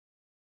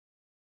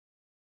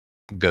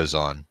goes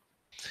on.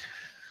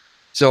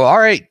 So, all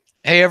right.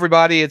 Hey,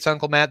 everybody, it's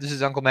Uncle Matt. This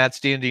is Uncle Matt's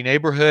D&D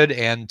Neighborhood.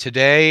 And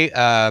today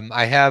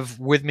I have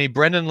with me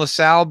Brendan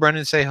LaSalle.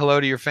 Brendan, say hello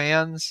to your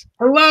fans.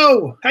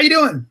 Hello. How you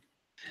doing?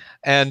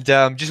 And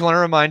just want to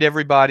remind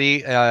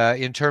everybody,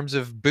 in terms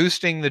of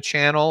boosting the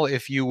channel,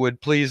 if you would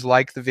please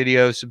like the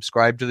video,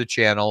 subscribe to the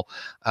channel.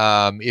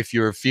 If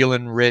you're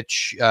feeling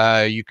rich,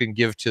 you can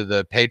give to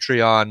the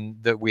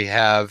Patreon that we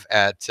have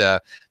at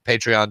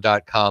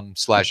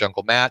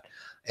patreon.com/Uncle Matt.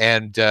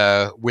 And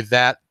with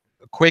that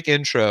quick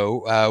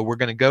intro, we're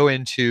going to go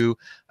into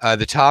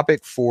the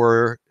topic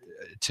for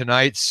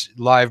tonight's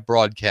live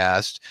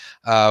broadcast,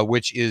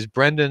 which is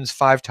Brendan's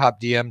 5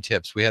 top DM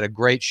tips. We had a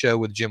great show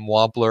with Jim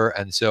Wampler,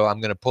 and so I'm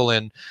going to pull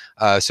in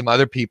some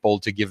other people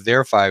to give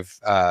their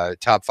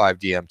top 5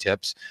 DM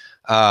tips.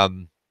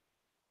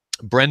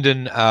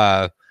 Brendan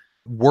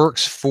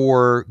works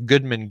for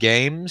Goodman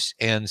Games,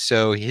 and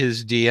so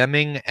his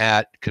DMing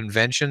at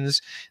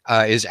conventions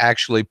is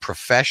actually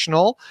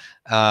professional.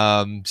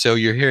 So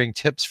you're hearing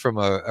tips from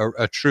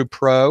a true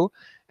pro.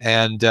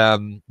 And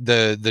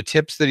the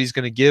tips that he's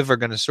going to give are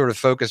going to sort of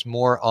focus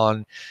more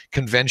on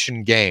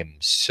convention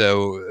games.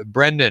 So,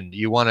 Brendan,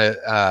 you want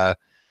to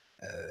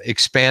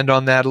expand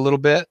on that a little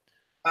bit?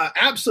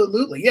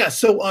 Absolutely, yeah.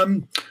 So,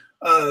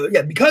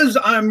 yeah, because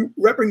I'm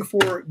repping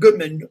for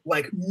Goodman,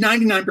 like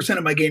 99%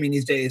 of my gaming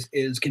these days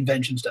is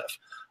convention stuff.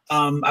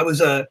 I was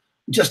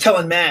just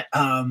telling Matt,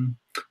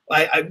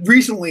 I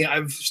recently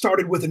I've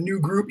started with a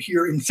new group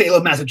here in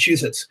Salem,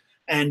 Massachusetts.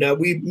 And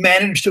we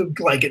managed to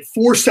get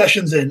 4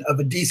 sessions in of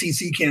a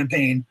DCC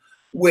campaign,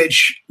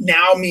 which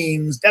now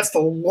means that's the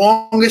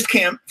longest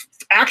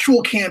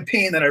actual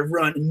campaign that I've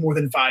run in more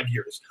than 5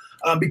 years.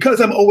 Because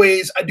I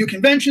do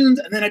conventions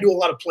and then I do a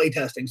lot of play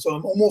testing. So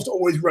I'm almost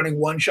always running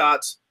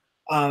one-shots.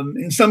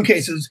 In some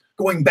cases,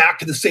 going back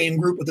to the same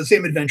group with the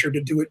same adventure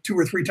to do it 2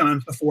 or 3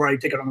 times before I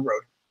take it on the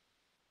road.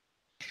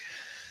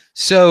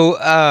 So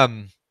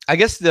I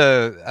guess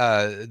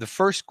the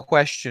first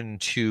question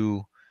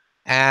to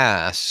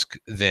ask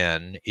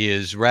then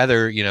is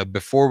rather,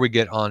 before we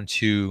get on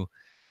to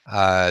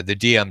the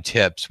DM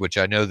tips, which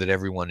I know that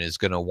everyone is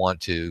going to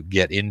want to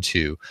get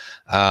into.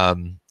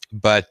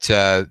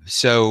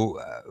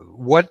 So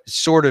what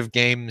sort of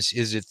games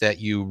is it that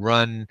you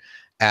run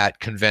at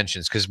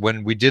conventions? Because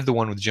when we did the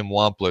one with Jim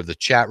Wampler, the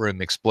chat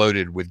room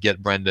exploded with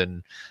get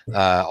Brendan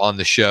on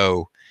the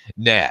show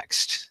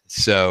next.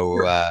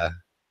 So,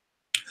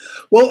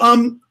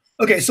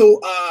 okay. So,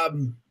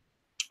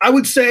 I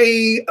would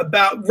say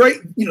about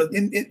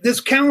in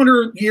this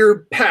calendar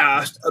year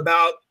past,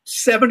 about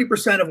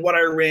 70% of what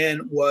I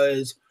ran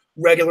was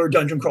regular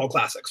dungeon crawl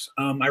classics.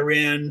 I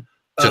ran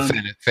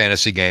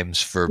fantasy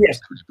games for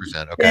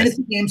 70%. Okay.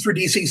 Fantasy games for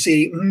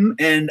DCC,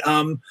 and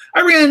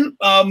I ran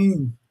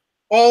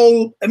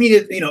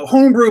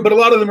homebrew, but a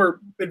lot of them are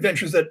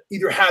adventures that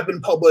either have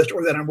been published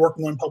or that I'm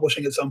working on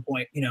publishing at some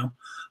point. And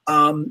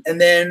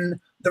then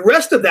the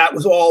rest of that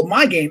was all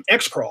my game,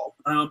 X-Crawl.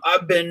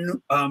 I've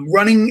been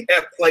running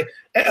I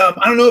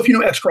don't know if you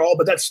know X-Crawl,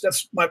 but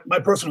that's my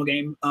personal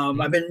game.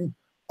 I've been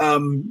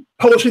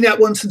publishing that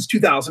one since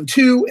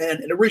 2002,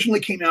 and it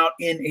originally came out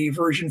in a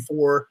version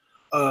for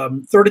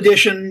 3rd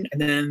edition and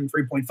then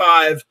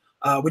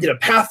 3.5. We did a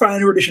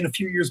Pathfinder edition a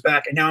few years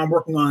back, and now I'm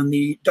working on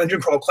the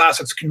Dungeon Crawl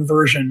Classics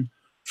conversion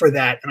for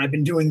that, and I've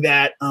been doing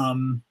that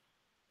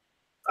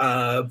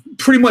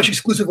pretty much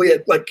exclusively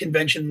at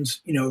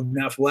conventions,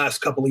 now for the last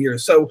couple of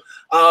years. So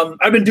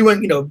I've been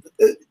doing,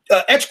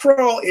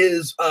 X-Crawl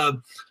is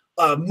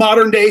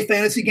modern day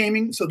fantasy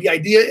gaming. So the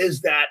idea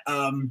is that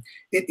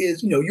it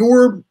is,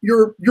 your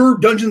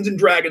Dungeons and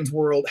Dragons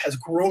world has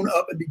grown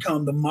up and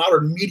become the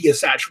modern media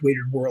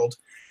saturated world.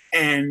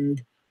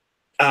 And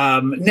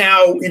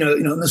now,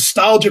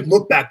 nostalgic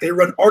look back,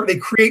 they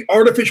create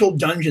artificial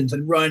dungeons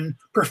and run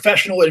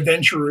professional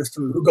adventurers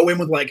through who go in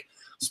with like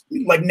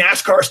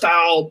NASCAR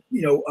style,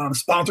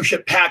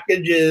 sponsorship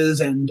packages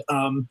and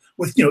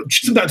with,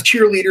 sometimes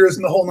cheerleaders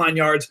and the whole 9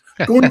 yards,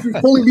 going through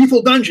fully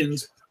lethal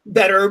dungeons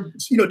that are,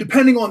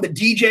 depending on the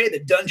DJ, the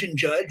dungeon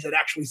judge that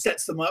actually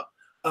sets them up.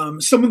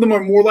 Some of them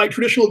are more like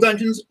traditional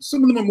dungeons.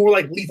 Some of them are more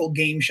like lethal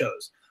game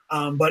shows.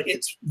 But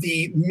it's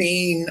the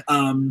main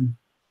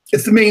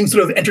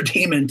sort of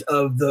entertainment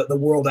of the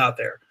world out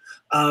there.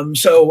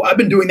 So I've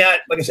been doing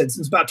that, like I said,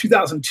 since about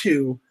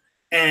 2002.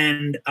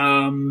 And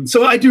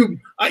so I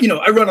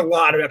run a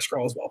lot of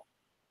X-Crawl as well.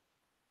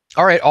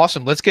 All right,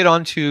 awesome. Let's get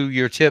on to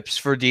your tips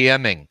for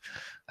DMing.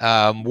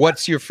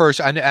 What's your first?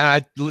 And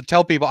I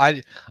tell people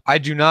I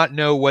do not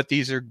know what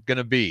these are going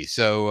to be.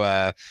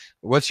 So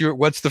what's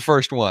the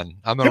first one?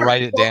 I'm going to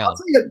write it down.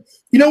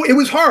 It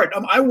was hard.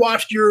 I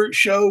watched your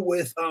show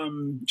with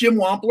Jim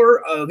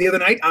Wampler the other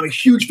night. I'm a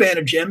huge fan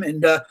of Jim,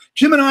 and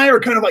Jim and I are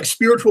kind of like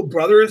spiritual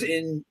brothers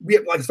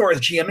as far as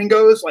GMing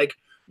goes. Like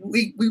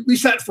we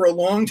sat for a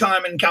long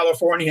time in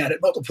California at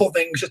multiple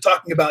things, just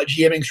talking about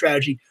GMing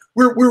strategy.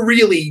 We're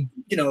really,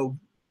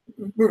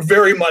 we're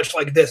very much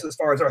like this as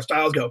far as our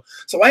styles go.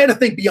 So I had to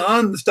think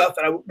beyond the stuff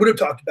that I would have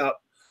talked about.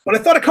 But I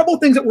thought a couple of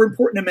things that were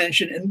important to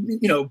mention,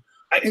 and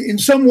in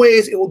some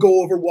ways it will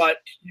go over what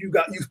you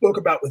spoke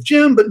about with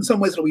Jim, but in some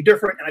ways it'll be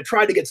different. And I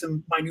tried to get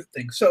some minute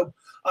things. So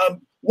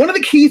one of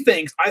the key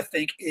things I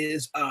think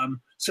is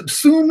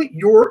subsume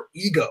your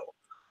ego.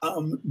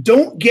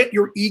 Don't get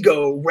your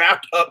ego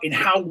wrapped up in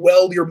how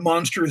well your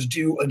monsters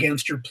do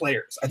against your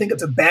players. I think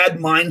it's a bad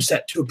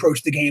mindset to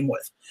approach the game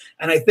with.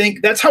 And I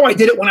think that's how I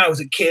did it when I was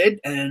a kid.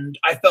 And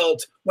I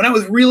felt when I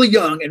was really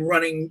young and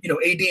running,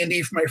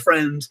 AD&D for my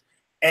friends,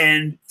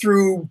 and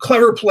through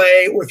clever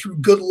play or through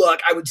good luck,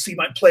 I would see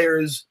my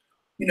players,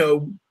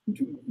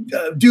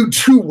 do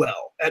too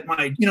well at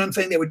my, what I'm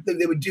saying? They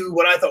would do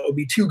what I thought would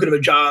be too good of a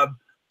job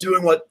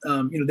doing what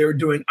they were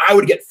doing. I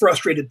would get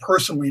frustrated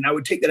personally, and I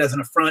would take that as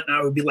an affront, and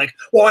I would be like,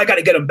 well, I got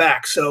to get them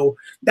back. So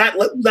that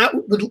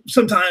would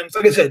sometimes,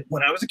 like I said,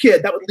 when I was a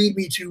kid, that would lead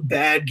me to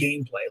bad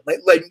gameplay,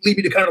 like lead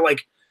me to kind of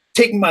like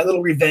taking my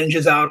little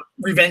revenges out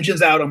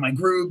on my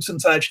groups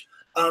and such.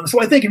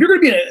 So I think if you're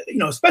going to be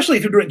in especially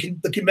if you're doing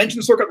the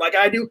convention circuit like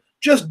I do,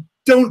 just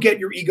don't get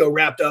your ego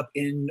wrapped up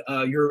in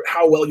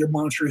how well your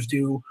monsters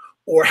do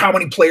or how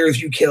many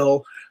players you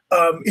kill.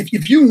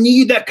 If you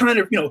need that kind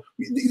of,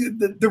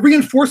 the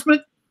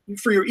reinforcement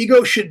for your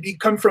ego should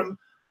come from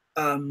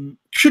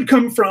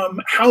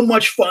how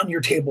much fun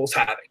your table's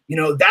having.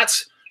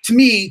 That's, to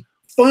me,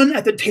 fun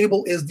at the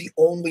table is the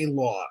only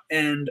law.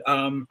 And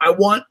I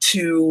want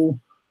to,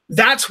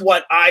 that's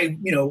what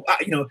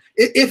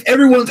if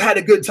everyone's had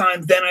a good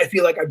time, then I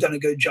feel like I've done a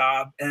good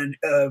job. And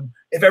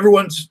if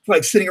everyone's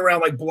like sitting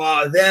around like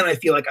blah, then I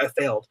feel like I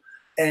failed.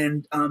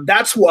 And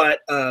that's what,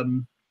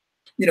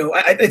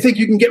 I think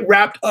you can get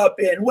wrapped up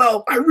in,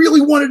 well, I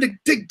really wanted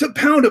to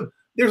pound them.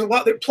 There's a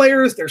lot, they're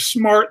players, they're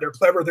smart, they're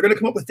clever, they're going to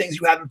come up with things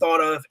you hadn't thought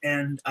of.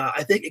 And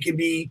I think it can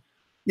be,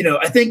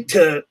 I think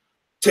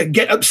to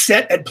get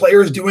upset at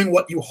players doing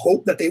what you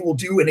hope that they will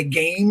do in a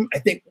game, I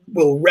think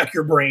will wreck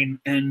your brain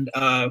and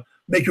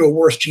make you a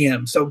worse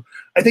GM. So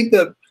I think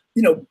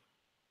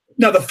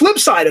now the flip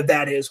side of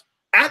that is,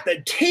 at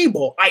the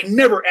table, I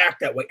never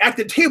act that way. At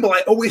the table, I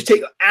always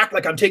act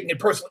like I'm taking it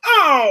personally.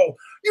 Oh,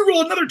 you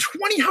roll another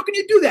 20. How can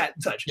you do that?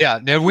 And such. Yeah.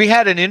 Now we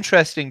had an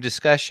interesting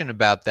discussion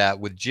about that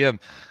with Jim,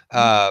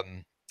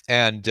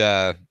 and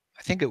I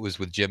think it was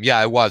with Jim.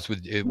 Yeah, it was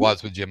with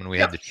Jim, and we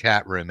had the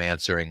chat room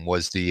answering.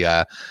 Was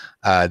the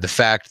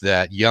fact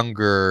that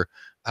younger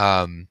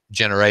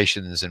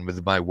generations, and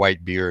with my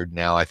white beard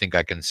now, I think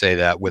I can say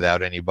that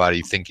without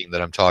anybody thinking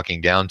that I'm talking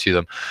down to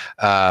them.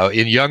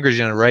 In younger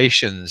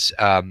generations,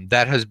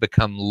 that has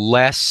become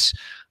less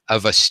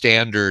of a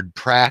standard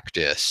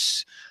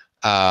practice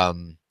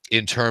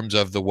in terms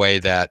of the way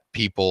that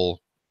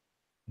people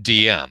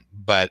DM.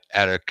 But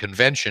at a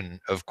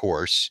convention, of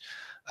course,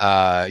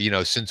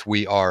 since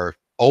we are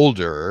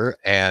older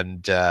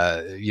and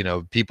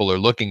people are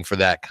looking for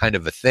that kind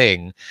of a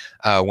thing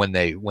when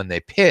they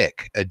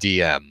pick a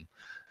DM.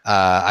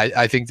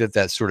 I think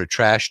that sort of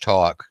trash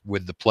talk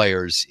with the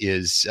players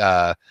is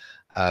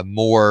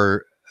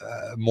more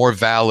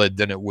valid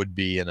than it would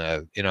be in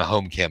a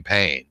home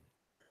campaign.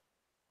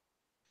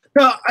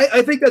 No,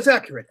 I think that's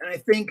accurate, and I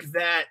think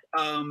that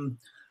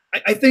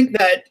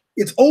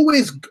it's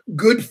always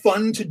good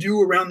fun to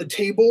do around the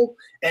table,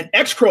 and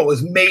X-Crawl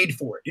is made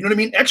for it. You know what I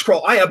mean?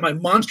 X-Crawl, I have my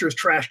monsters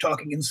trash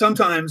talking, and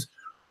sometimes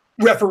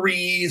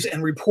referees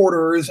and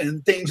reporters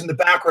and things in the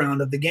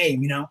background of the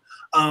game,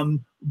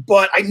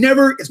 but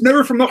it's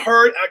never from the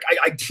heart.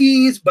 I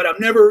tease, but I'm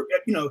never,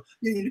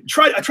 I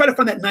try to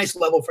find that nice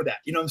level for that.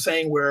 You know what I'm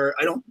saying? Where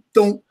I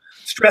don't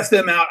stress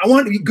them out. I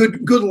want it to be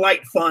good,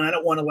 light fun. I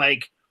don't want to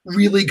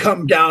really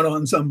come down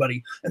on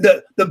somebody. And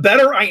the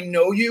better I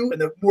know you and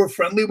the more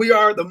friendly we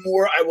are, the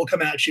more I will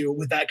come at you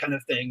with that kind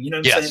of thing. You know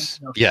what I'm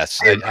saying? Yes,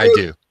 I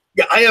do.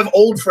 Yeah, I have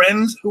old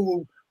friends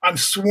who I'm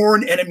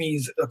sworn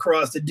enemies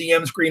across the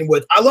DM screen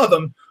with. I love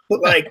them,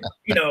 but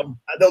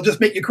they'll just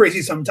make you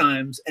crazy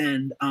sometimes.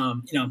 And I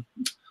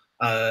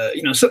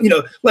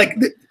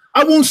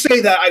won't say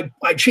that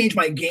I change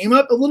my game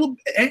up a little,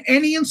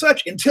 any and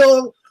such,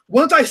 until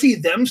once I see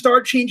them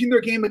start changing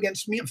their game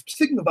against me. I'm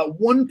thinking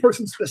about one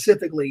person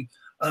specifically,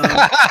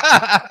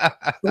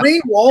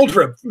 Blaine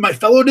Waldrop, my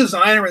fellow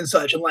designer and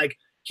such, and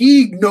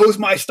he knows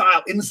my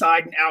style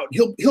inside and out.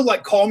 He'll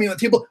call me on the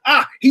table.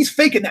 He's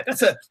faking that.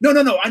 That's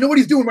no. I know what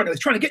he's doing right now. He's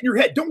trying to get in your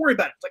head. Don't worry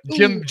about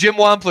it. Jim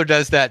Wampler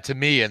does that to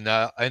me in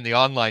the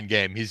online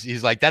game.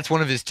 He's like, that's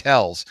one of his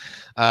tells.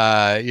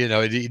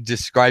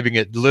 Describing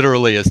it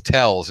literally as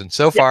tells. And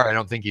so far, I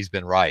don't think he's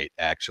been right,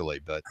 actually.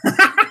 But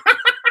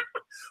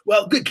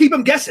well, good. Keep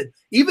him guessing.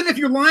 Even if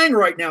you're lying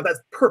right now, that's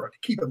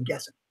perfect. Keep him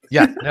guessing.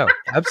 Yeah, no,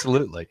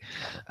 absolutely.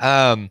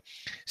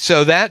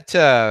 So that,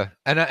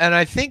 and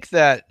I think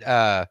that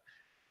the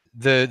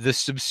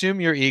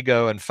subsume your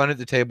ego and fun at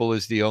the table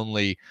is the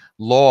only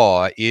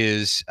law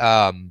is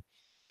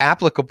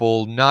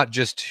applicable not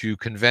just to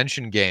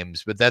convention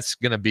games, but that's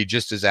going to be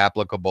just as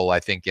applicable, I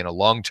think, in a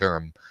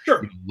long-term,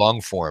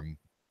 long form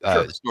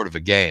sort of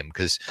a game.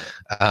 Because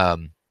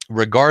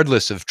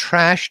regardless of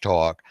trash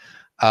talk,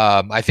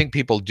 I think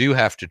people do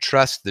have to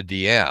trust the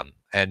DM,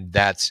 and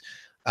that's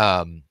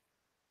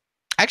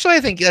actually,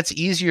 I think that's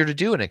easier to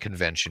do in a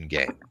convention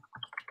game.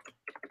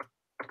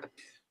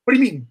 What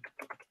do you mean?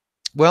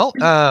 Well,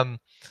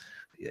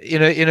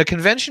 in a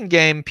convention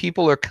game,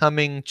 people are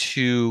coming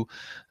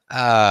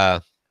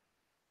uh,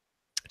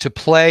 to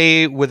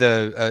play with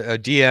a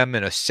DM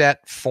in a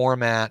set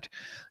format,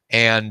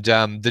 and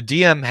the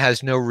DM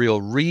has no real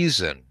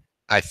reason,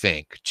 I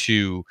think,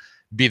 to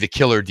be the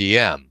killer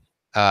DM.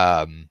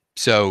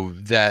 So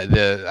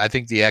that I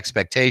think the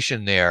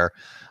expectation there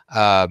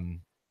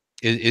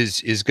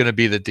is going to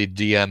be that the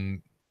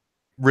DM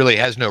really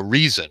has no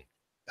reason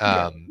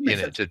in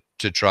it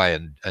to try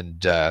and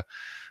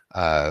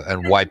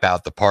wipe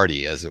out the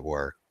party, as it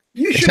were.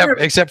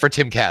 Except for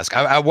Tim Kask.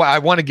 I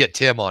want to get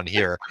Tim on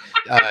here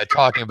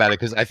talking about it,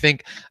 because I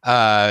think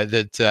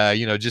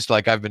that just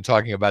like I've been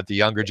talking about the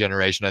younger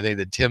generation, I think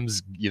that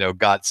Tim's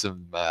got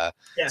some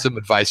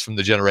advice from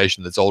the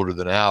generation that's older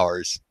than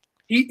ours.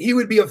 He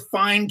would be a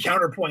fine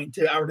counterpoint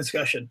to our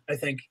discussion, I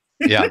think.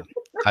 Yeah,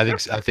 I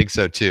think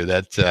so too.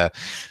 That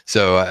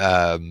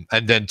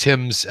and then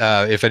Tim's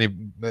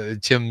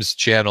Tim's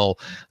channel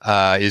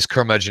is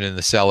Curmudgeon in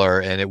the Cellar,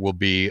 and it will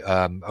be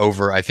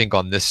over, I think,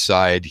 on this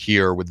side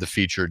here with the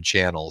featured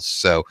channels.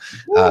 So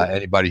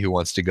anybody who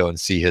wants to go and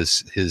see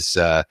his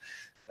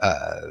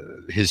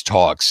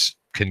talks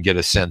can get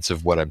a sense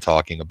of what I'm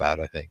talking about,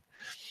 I think.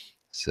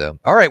 So,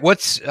 all right,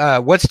 what's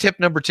tip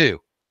number 2?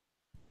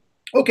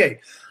 Okay.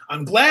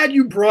 I'm glad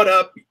you brought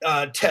up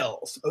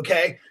tells,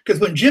 okay?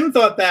 Because when Jim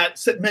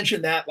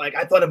mentioned that, like,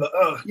 I thought of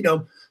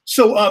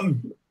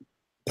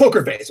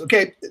poker face,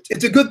 okay?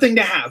 It's a good thing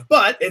to have,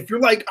 but if you're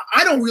like,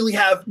 I don't really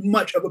have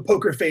much of a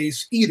poker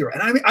face either,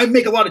 and I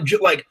make a lot of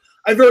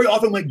I very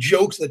often make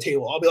jokes at the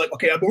table. I'll be like,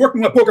 okay, I've been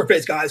working my poker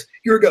face, guys.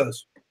 Here it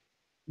goes.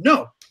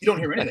 No, you don't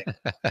hear anything.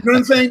 You know what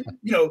I'm saying?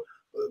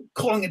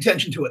 Calling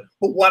attention to it.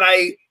 But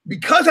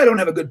because I don't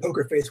have a good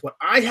poker face, what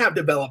I have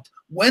developed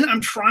when I'm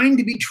trying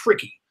to be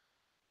tricky,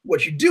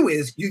 what you do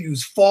is you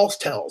use false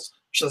tells,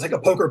 just like a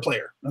poker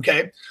player.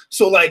 Okay.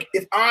 So like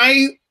if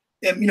I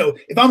am,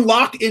 if I'm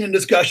locked in a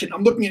discussion,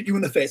 I'm looking at you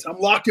in the face, I'm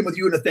locked in with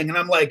you in a thing, and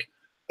I'm like,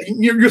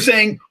 you're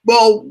saying,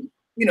 well,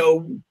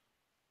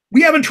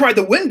 we haven't tried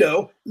the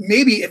window.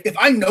 Maybe if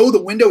I know the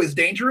window is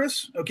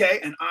dangerous, okay,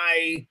 and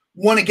I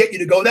want to get you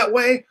to go that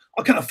way,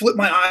 I'll kind of flip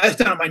my eyes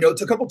down at my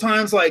notes a couple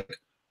times, like,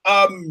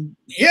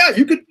 yeah,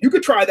 you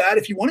could try that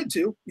if you wanted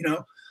to,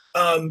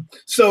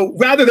 so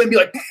rather than be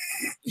like,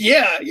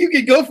 yeah, you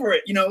can go for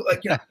it,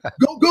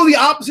 go the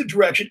opposite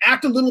direction,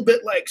 act a little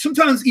bit like,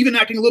 sometimes even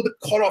acting a little bit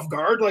caught off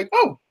guard, like,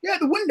 oh yeah,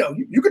 the window,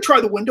 you could try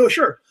the window,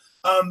 sure.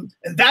 And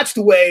that's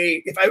the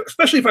way,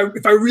 especially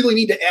if I really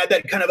need to add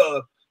that kind of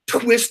a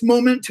twist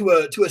moment to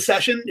a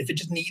session, if it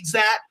just needs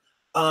that,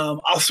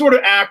 I'll sort of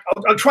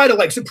I'll try to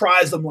like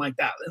surprise them like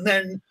that, and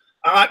then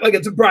like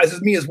it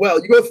surprises me as well.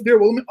 You go through there,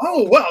 well,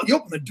 oh well, you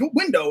open the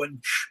window and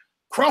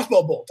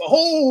crossbow bolts, a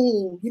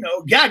whole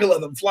gaggle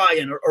of them fly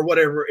in, or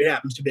whatever it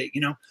happens to be,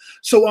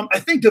 So I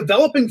think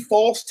developing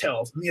false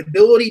tells and the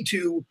ability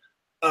to,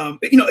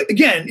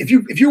 again, if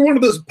you're one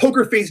of those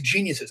poker face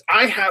geniuses,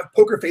 I have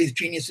poker face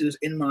geniuses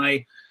in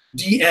my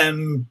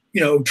DM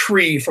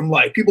tree from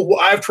life, people who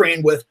I've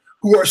trained with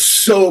who are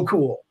so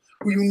cool,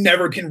 who you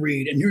never can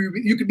read, and who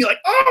you could be like,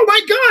 oh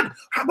my god,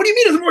 what do you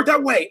mean it doesn't work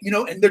that way?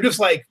 And they're just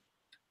like,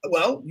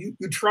 well, you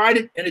tried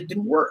it and it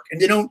didn't work, and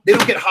they don't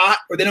get hot,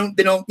 or they don't,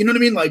 you know what I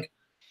mean? Like,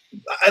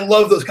 I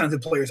love those kinds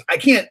of players.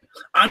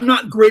 I'm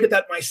not great at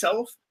that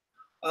myself.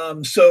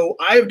 So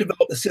I've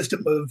developed a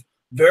system of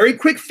very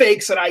quick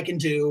fakes that I can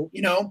do,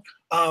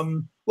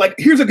 like,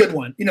 here's a good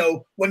one,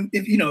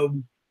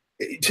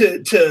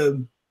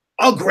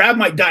 I'll grab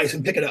my dice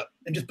and pick it up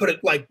and just put it,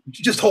 like,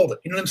 just hold it.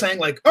 You know what I'm saying?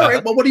 Like, all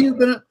right, well, what are you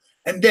gonna,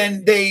 and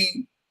then they,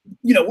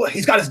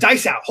 he's got his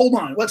dice out. Hold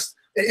on.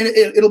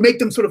 It'll make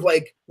them sort of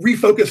like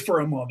refocus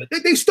for a moment.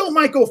 They still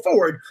might go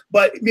forward,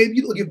 but maybe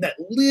it'll give them that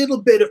little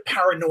bit of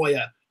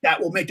paranoia that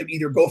will make them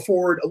either go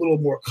forward a little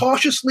more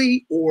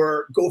cautiously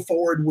or go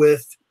forward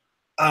with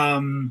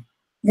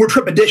more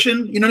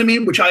trepidation, you know what I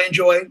mean? Which I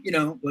enjoy,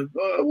 like,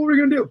 what are we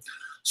going to do?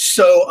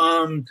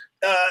 So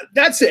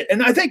that's it.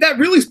 And I think that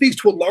really speaks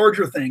to a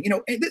larger thing,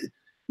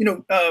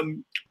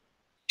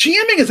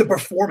 GMing is a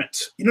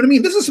performance, you know what I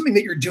mean? This is something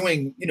that you're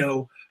doing,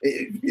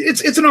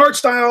 it's an art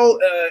style,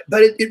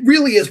 but it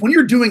really is, when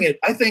you're doing it,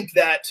 I think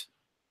that,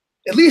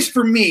 at least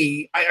for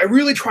me, I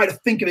really try to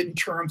think of it in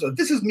terms of,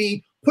 this is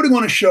me putting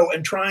on a show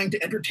and trying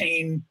to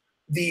entertain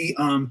the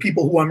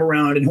people who I'm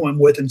around and who I'm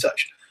with and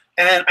such.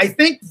 And I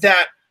think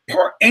that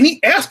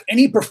ask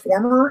any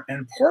performer,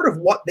 and part of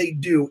what they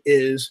do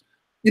is,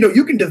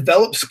 you can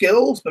develop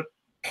skills, but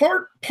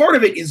part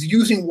of it is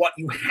using what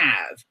you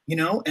have,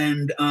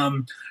 and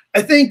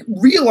I think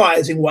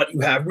realizing what you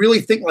have, really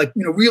think like,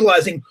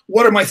 realizing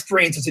what are my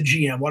strengths as a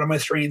GM? What are my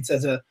strengths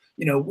as a,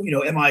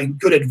 am I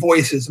good at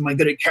voices? Am I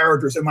good at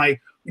characters? Am I,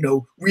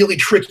 really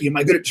tricky? Am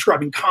I good at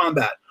describing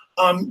combat?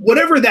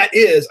 Whatever that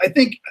is, I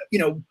think,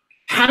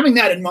 having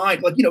that in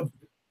mind, like,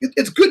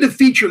 it's good to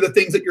feature the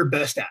things that you're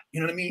best at. You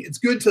know what I mean? It's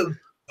good to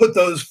put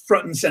those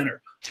front and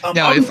center.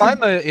 Now, if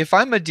I'm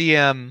a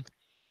DM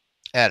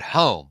at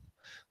home,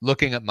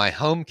 looking at my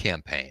home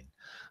campaign,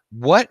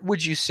 what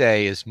would you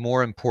say is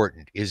more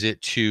important? Is it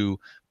to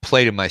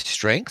play to my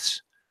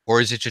strengths, or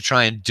is it to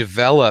try and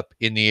develop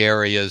in the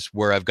areas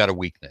where I've got a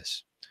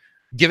weakness?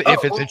 Give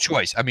if it's a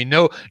choice. I mean,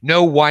 no,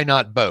 why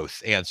not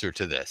both answer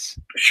to this.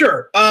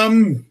 Sure.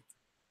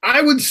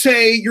 I would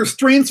say your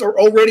strengths are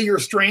already your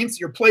strengths.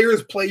 Your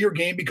players play your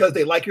game because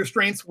they like your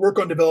strengths. Work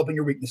on developing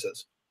your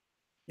weaknesses.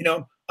 You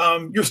know,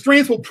 your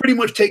strengths will pretty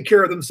much take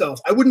care of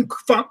themselves. I wouldn't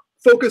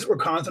focus or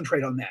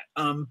concentrate on that.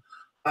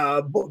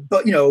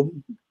 But you know,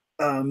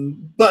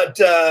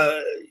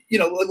 you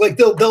know, like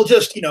they'll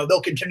just, you know,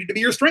 they'll continue to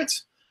be your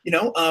strengths. You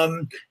know,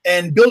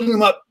 and building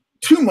them up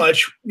too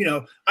much. You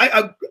know,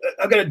 I've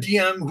got a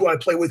DM who I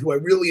play with who I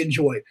really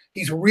enjoy.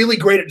 He's really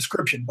great at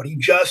description, but he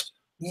just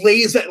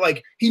lays that,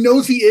 like, he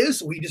knows he is,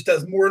 so he just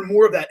does more and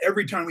more of that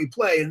every time we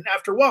play. And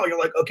after a while, you're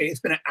like, okay, it's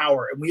been an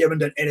hour and we haven't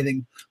done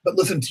anything but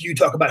listen to you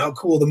talk about how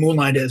cool the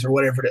moonlight is or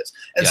whatever it is.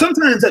 And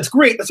sometimes that's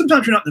great, but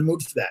sometimes you're not in the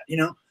mood for that. You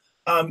know,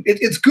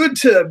 it's good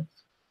to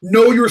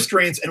know your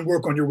strengths and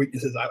work on your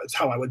weaknesses. That's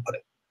how I would put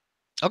it.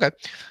 Okay.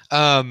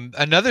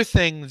 Another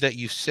thing that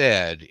you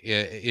said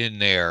in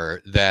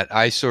there that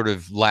I sort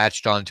of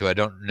latched onto, I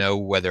don't know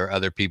whether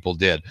other people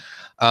did,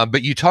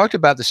 but you talked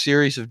about the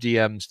series of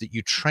DMs that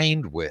you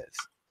trained with.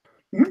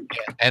 Mm-hmm.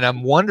 And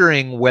I'm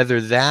wondering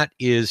whether that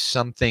is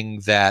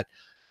something that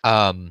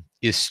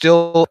is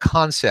still a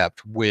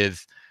concept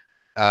with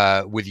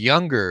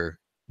younger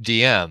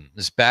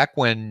DMs. Back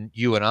when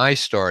you and I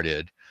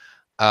started,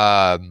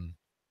 I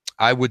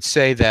would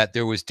say that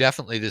there was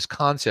definitely this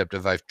concept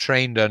of I've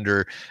trained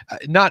under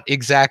not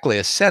exactly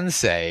a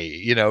sensei,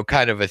 you know,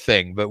 kind of a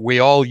thing, but we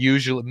all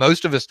usually,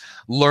 most of us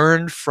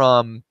learned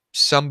from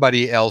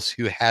somebody else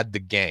who had the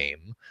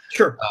game.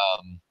 Sure.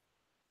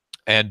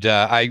 And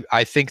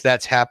I think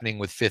that's happening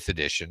with 5th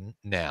edition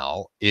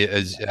now,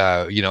 is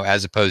you know,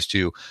 as opposed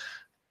to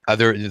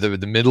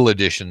the middle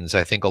editions.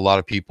 I think a lot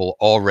of people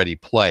already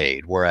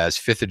played, whereas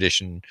 5th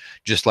edition,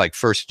 just like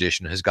 1st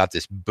edition, has got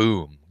this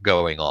boom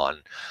going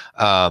on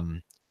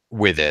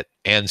with it.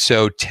 And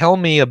so tell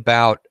me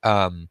about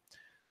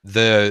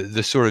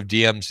the sort of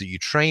DMs that you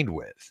trained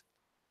with.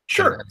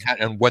 Sure.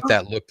 And what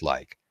that looked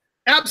like.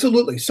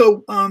 Absolutely.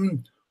 So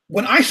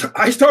when I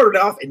started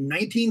off in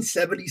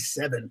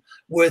 1977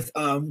 with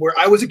where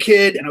I was a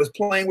kid and I was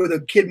playing with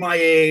a kid my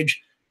age,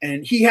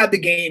 and he had the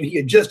game, he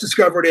had just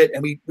discovered it,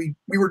 and we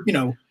were, you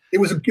know, it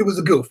was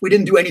a goof. We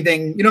didn't do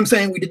anything, you know what I'm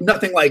saying? We did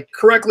nothing like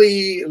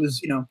correctly. It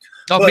was, you know.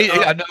 Oh, but,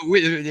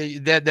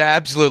 that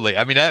absolutely.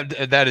 I mean,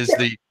 that is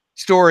the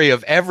story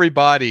of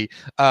everybody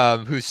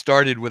who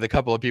started with a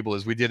couple of people,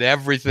 is we did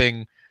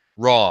everything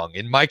wrong.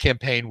 In my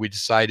campaign, we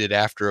decided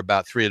after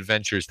about 3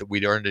 adventures that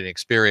we'd earned an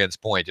experience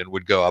point and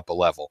would go up a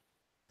level.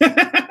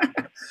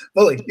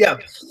 Fully, yeah.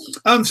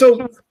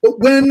 So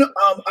when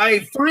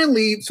I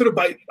finally sort of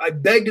I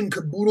begged and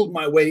caboodled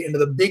my way into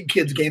the big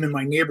kids game in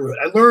my neighborhood,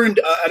 I learned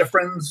at a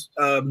friend's.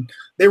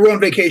 They were on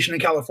vacation in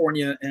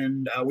California,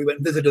 and we went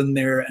and visited them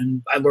there.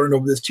 And I learned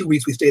over this 2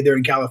 weeks we stayed there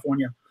in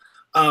California.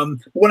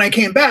 When I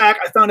came back,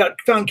 I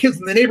found kids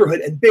in the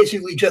neighborhood and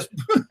basically just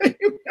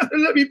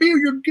let me be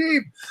your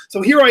game.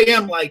 So here I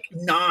am, like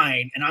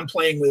 9, and I'm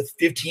playing with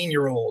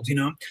 15-year-olds, you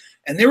know.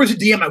 And there was a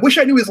DM. I wish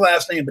I knew his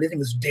last name, but his name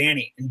was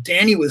Danny. And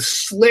Danny was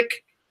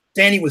slick.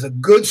 Danny was a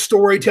good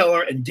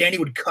storyteller, and Danny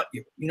would cut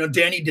you. You know,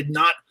 Danny did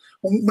not.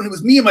 When it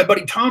was me and my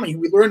buddy Tommy, who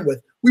we learned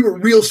with, we were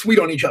real sweet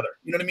on each other.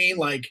 You know what I mean?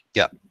 Like,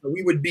 yeah,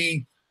 we would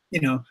be, you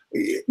know,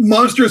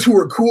 monsters who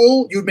were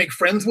cool. You would make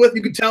friends with.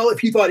 You could tell if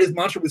he thought his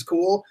monster was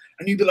cool,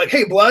 and you'd be like,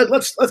 "Hey, blood,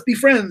 let's be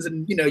friends."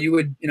 And you know, you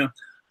would, you know.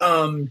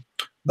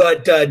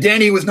 But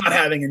Danny was not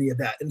having any of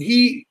that, and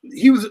he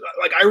was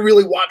like, I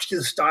really watched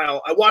his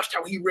style. I watched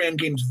how he ran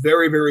games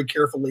very, very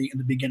carefully in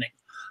the beginning.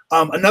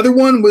 Another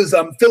one was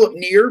Philip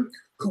Neer,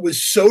 who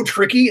was so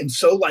tricky and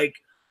so like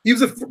he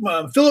was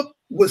Philip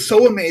was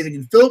so amazing,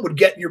 and Philip would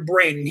get in your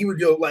brain, and he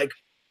would go like,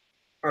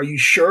 "Are you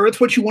sure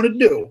it's what you want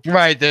to do?"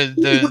 Right.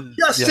 He would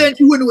just send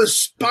you into a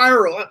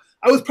spiral.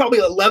 I was probably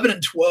 11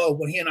 and 12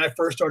 when he and I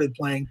first started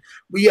playing.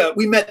 We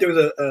met. There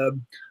was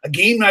a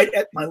game night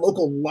at my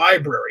local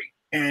library.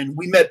 And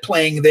we met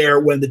playing there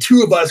when the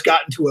 2 of us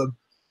got into a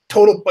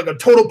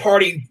total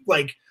party,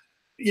 like,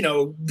 you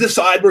know, this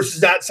side versus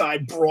that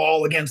side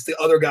brawl against the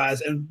other guys,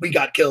 and we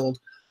got killed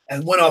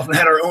and went off and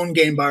had our own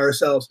game by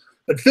ourselves.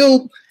 But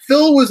Phil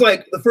was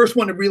like the first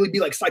one to really be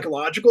like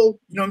psychological,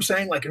 you know what I'm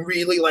saying? Like, and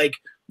really like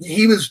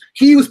he was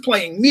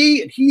playing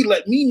me, and he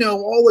let me know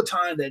all the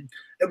time that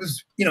it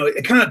was, you know,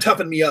 it kind of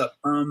toughened me up.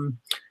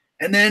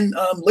 And then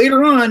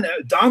later on,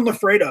 Don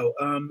Lafredo,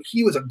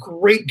 he was a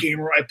great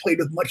gamer I played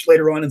with much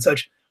later on and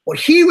such. What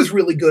he was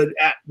really good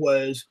at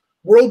was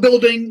world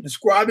building,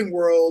 describing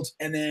worlds,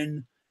 and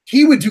then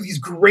he would do these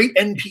great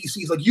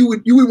NPCs. Like you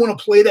would want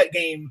to play that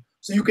game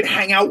so you could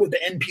hang out with the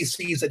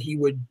NPCs that he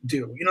would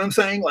do. You know what I'm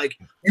saying? Like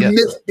you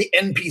missed the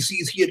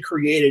NPCs he had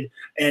created,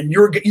 and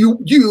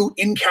you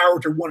in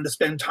character wanted to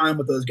spend time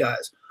with those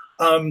guys.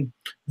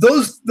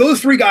 Those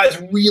 3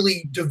 guys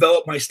really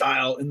developed my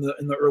style in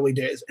the early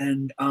days,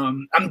 and I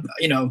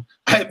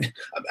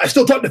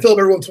still talk to Phil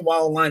every once in a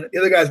while online. The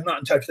other guys I'm not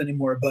in touch with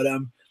anymore, but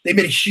they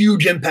made a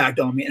huge impact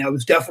on me, and I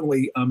was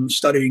definitely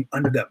studying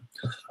under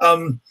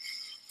them.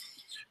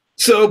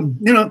 So,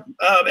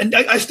 and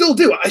I still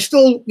do. I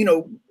still,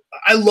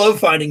 I love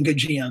finding good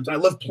GMs. I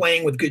love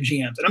playing with good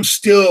GMs, and I'm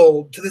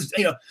still to this.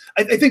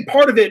 I think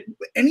part of it,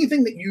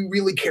 anything that you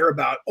really care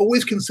about,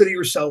 always consider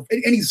yourself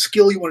any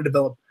skill you want to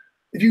develop.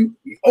 If you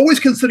always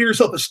consider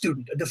yourself a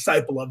student, a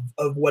disciple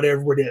of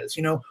whatever it is.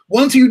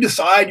 Once you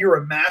decide you're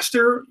a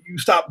master, you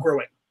stop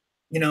growing.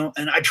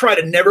 And I try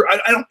to never. I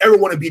don't ever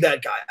want to be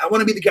that guy. I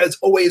want to be the guy that's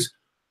always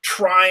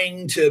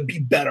trying to be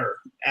better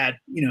at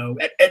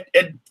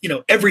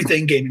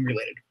everything gaming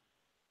related.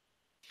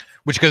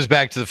 Which goes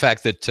back to the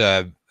fact that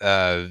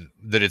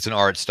that it's an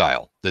art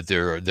style, that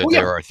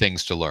there are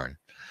things to learn.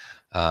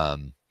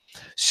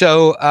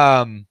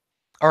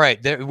 All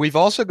right, we've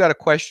also got a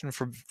question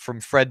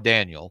from Fred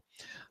Daniel,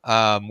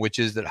 which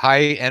is that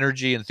high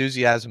energy,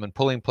 enthusiasm, and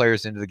pulling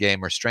players into the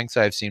game are strengths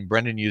I've seen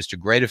Brendan use to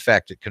great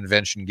effect at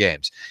convention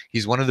games.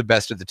 He's one of the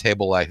best at the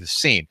table I have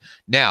seen.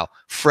 Now,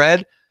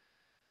 Fred,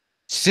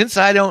 since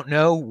I don't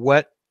know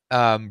what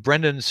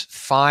Brendan's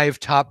 5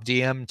 top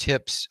DM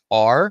tips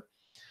are,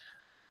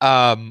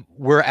 I'm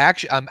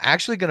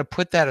actually going to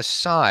put that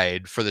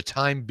aside for the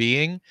time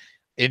being,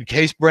 in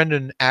case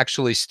Brendan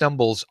actually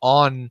stumbles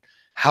on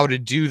how to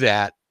do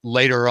that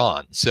later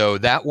on. So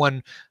that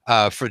one,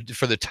 for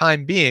the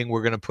time being,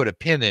 we're going to put a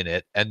pin in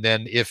it, and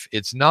then if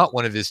it's not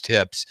one of his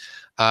tips,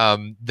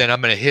 then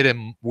I'm going to hit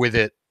him with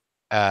it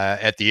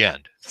at the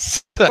end.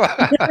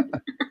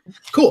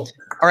 Cool.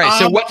 All right.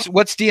 So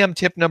what's DM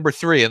tip number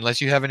 3?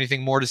 Unless you have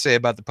anything more to say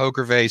about the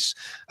poker face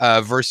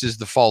versus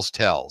the false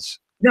tells.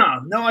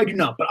 No, I do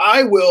not. But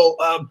I will.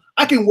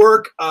 I can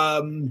work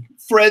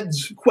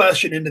Fred's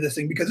question into this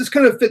thing, because this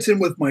kind of fits in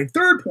with my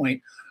third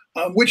point,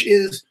 which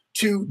is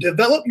to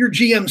develop your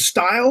GM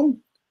style,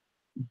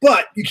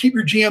 but you keep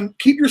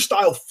your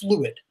style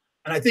fluid.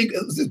 And I think,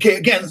 okay,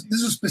 again,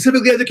 this is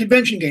specifically as a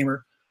convention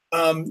gamer.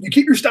 You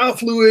keep your style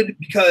fluid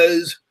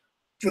because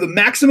for the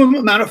maximum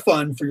amount of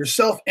fun for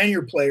yourself and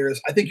your players,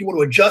 I think you want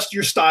to adjust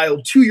your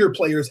style to your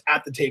players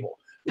at the table.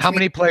 How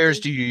many players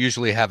do you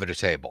usually have at a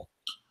table?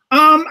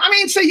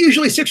 Say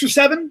usually 6 or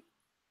 7.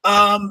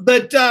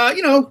 But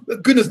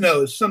goodness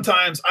knows,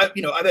 sometimes I've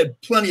had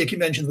plenty of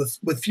conventions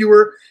with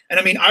fewer. And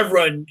I mean, I've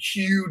run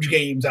huge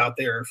games out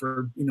there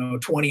for,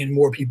 20 and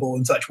more people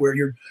and such, where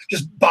you're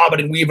just bobbing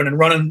and weaving and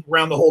running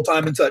around the whole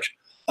time and such.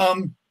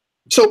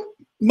 So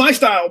my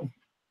style,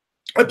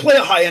 I play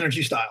a high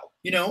energy style,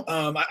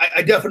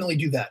 I definitely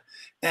do that.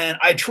 And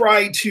I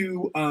try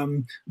to,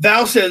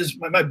 Val says,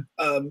 my buddy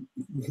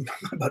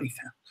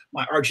Val,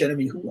 my arch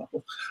enemy,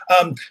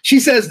 she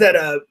says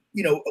that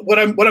what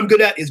I'm good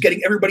at is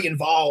getting everybody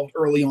involved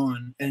early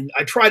on, and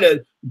I try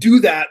to do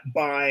that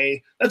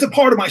that's a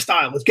part of my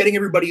style. It's getting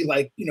everybody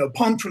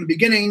pumped from the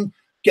beginning.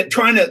 I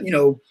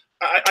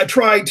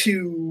try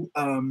to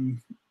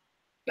I'm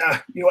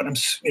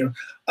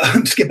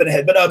skipping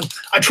ahead, but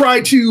I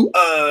try to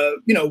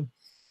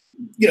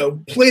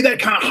play that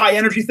kind of high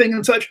energy thing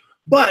and such.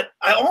 But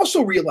I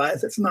also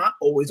realize that's not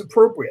always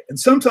appropriate, and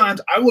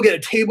sometimes I will get a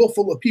table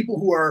full of people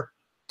who are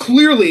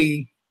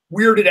clearly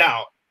weirded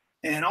out,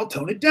 and I'll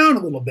tone it down a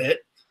little bit.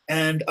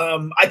 And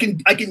I can,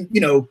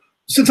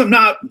 since I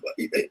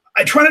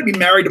try not to be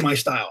married to my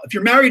style. If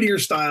you're married to your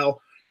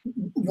style,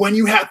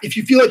 if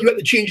you feel like you have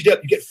to change it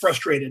up, you get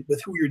frustrated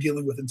with who you're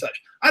dealing with and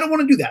such. I don't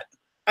want to do that.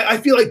 I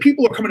feel like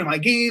people are coming to my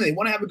game, they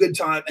want to have a good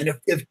time. And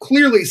if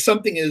clearly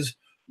something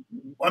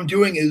I'm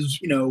doing is,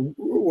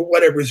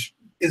 whatever is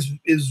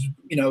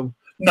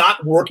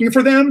not working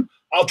for them,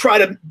 I'll try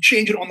to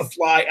change it on the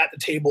fly at the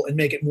table and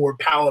make it more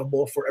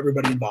palatable for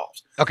everybody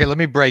involved. Okay, let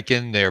me break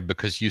in there,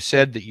 because you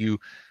said that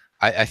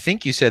I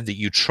think you said that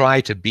you try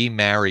to be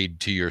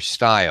married to your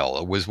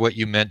style. Was what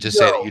you meant to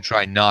say that you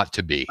try not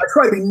to be? I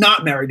try to be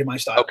not married to my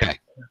style. Okay.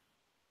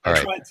 All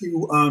right.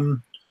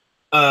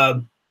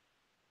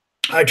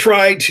 I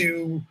try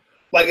to,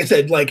 like I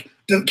said,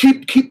 to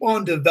keep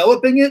on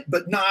developing it,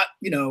 but not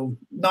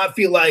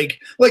feel like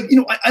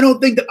I don't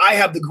think that I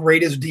have the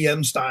greatest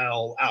DM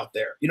style out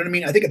there. You know what I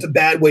mean? I think it's a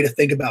bad way to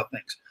think about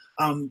things.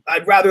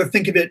 I'd rather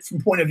think of it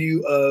from point of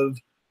view of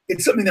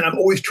it's something that I'm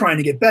always trying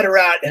to get better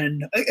at.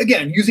 And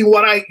again, using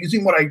what I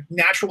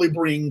naturally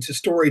bring to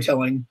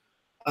storytelling,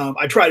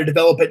 I try to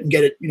develop it and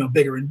get it,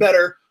 bigger and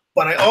better.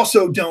 But I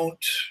also don't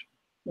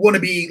want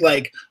to be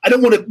I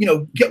don't want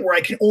to, get where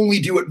I can only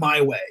do it my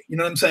way. You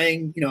know what I'm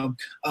saying?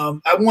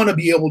 I want to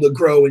be able to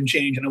grow and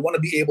change, and I want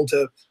to be able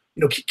to,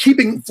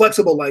 keeping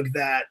flexible like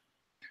that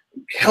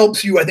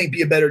helps you, I think,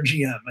 be a better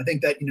GM. I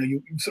think that,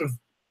 you sort of,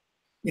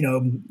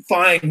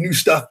 find new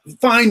stuff,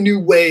 find new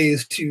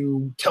ways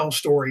to tell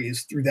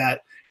stories through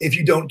that. If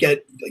you don't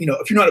get,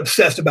 if you're not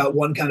obsessed about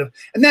one kind of,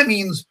 and that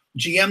means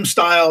GM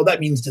style,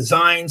 that means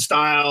design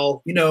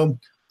style,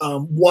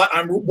 what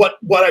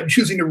I'm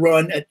choosing to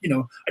run at,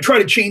 I try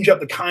to change up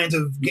the kinds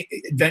of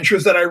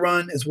adventures that I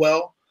run as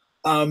well.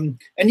 And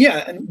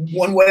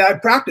one way I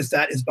practice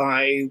that is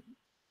by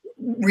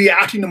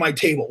reacting to my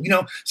table.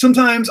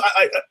 Sometimes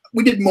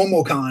we did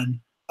MomoCon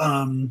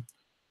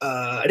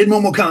I did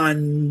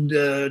MomoCon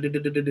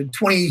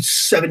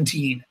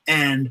 2017,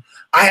 and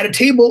I had a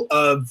table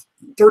of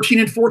 13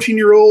 and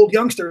 14-year-old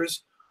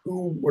youngsters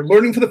who were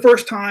learning for the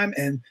first time,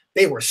 and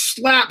they were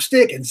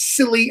slapstick and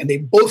silly, and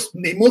they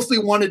mostly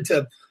wanted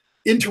to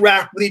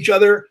interact with each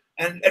other.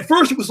 And at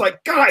first it was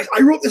like, guys,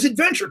 I wrote this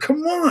adventure,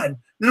 come on.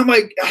 And I'm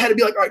like, I had to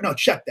be like, all right, no,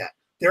 check that.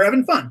 They're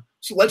having fun.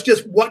 So let's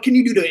just, what can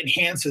you do to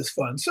enhance this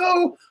fun?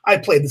 So I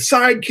played the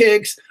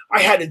sidekicks. I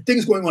had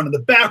things going on in the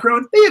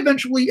background. They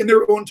eventually, in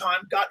their own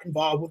time, got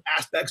involved with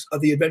aspects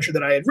of the adventure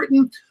that I had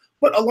written.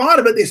 But a lot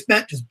of it, they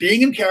spent just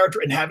being in character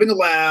and having a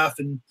laugh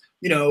and,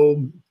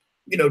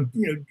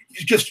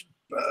 just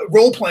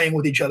role playing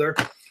with each other.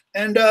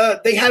 And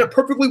they had a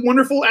perfectly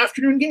wonderful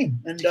afternoon game.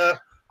 And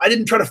I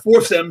didn't try to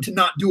force them to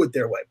not do it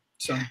their way.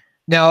 So.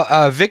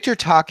 Now, Victor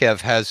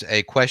Takev has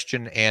a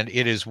question, and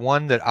it is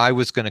one that I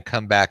was going to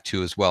come back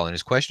to as well. And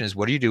his question is,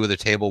 what do you do with a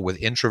table with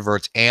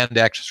introverts and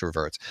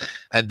extroverts?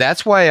 And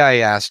that's why I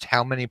asked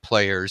how many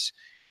players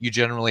you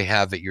generally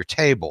have at your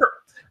table. Sure.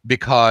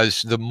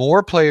 Because the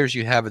more players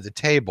you have at the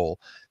table,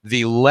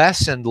 the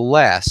less and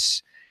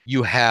less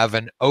you have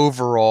an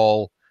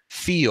overall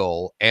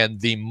feel,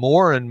 and the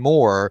more and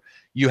more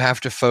you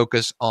have to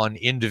focus on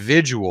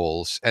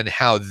individuals and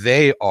how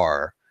they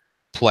are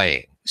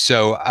playing.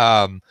 So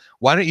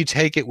why don't you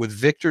take it with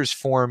Victor's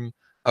form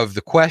of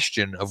the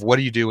question of what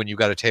do you do when you've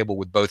got a table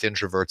with both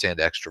introverts and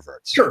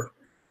extroverts? Sure.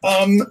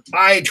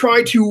 I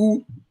try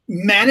to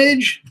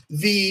manage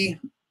the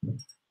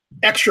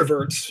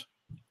extroverts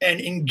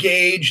and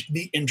engage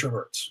the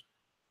introverts.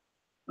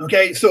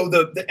 Okay, so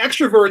the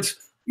extroverts,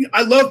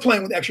 I love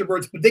playing with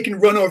extroverts, but they can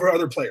run over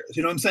other players.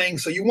 You know what I'm saying?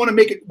 So you want to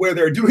make it where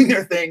they're doing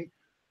their thing,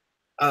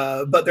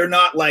 but they're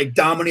not like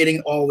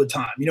dominating all the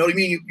time. You know what I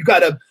mean?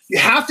 You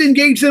have to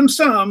engage them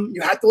some.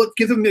 You have to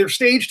give them their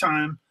stage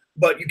time,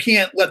 but you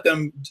can't let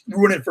them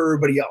ruin it for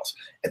everybody else.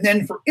 And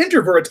then for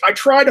introverts, I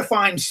try to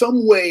find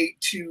some way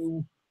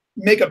to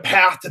make a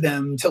path to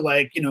them to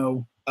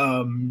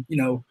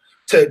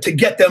to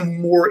get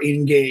them more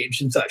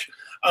engaged and such.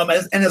 And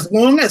as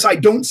long as I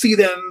don't see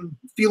them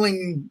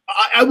feeling,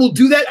 I will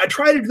do that. I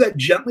try to do that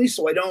gently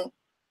so I don't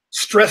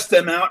stress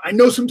them out. I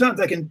know sometimes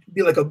I can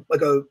be like a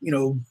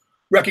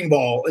wrecking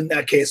ball in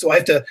that case. So I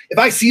have to, if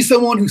I see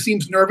someone who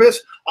seems nervous,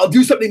 I'll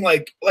do something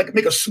like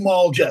make a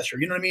small gesture.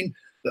 You know what I mean?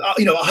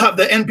 I'll have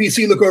the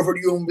NPC look over to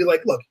you and be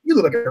like, look, you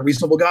look like a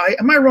reasonable guy.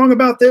 Am I wrong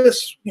about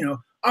this?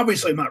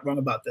 Obviously I'm not wrong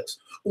about this.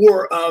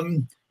 Or,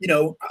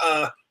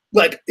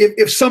 like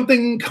if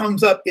something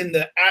comes up in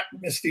the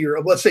atmosphere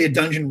of, let's say, a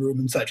dungeon room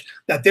and such,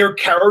 that their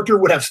character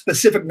would have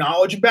specific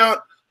knowledge about,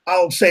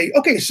 I'll say,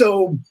 okay,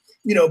 so,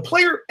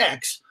 player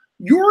X,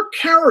 your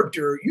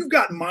character, you've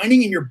got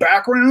mining in your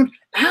background.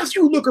 As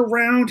you look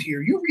around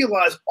here, you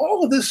realize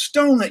all of this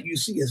stone that you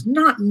see is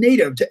not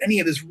native to any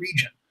of this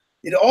region.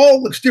 It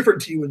all looks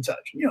different to you and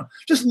such.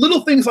 Just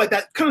little things like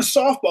that, kind of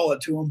softball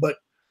it to them, but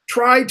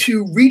try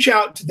to reach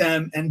out to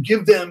them and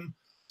give them,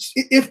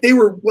 if they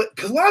were,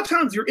 because a lot of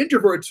times your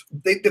introverts,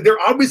 they're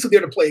obviously there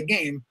to play a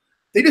game.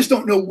 They just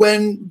don't know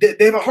when.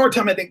 They have a hard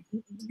time, I think,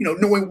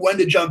 knowing when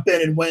to jump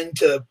in and when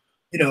to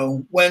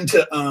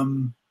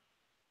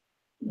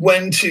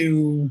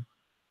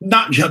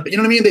not jump in. You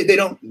know what I mean? They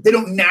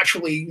don't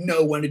naturally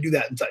know when to do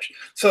that and such.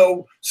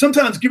 So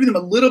sometimes giving them a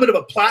little bit of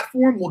a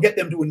platform will get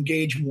them to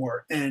engage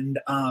more. And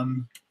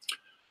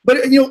but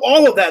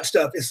all of that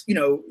stuff is,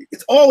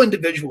 it's all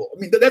individual. I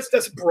mean,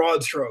 that's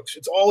broad strokes.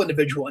 It's all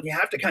individual, and you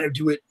have to kind of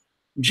do it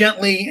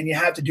gently, and you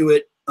have to do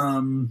it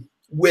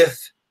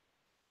with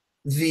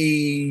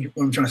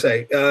what I'm trying to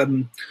say.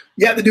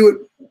 You have to do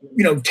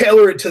it,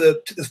 tailor it to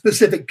the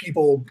specific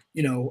people,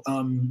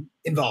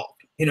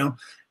 involved. And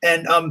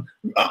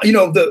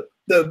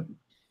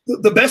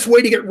the best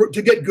way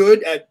to get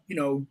good at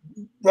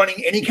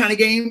running any kind of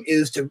game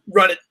is to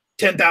run it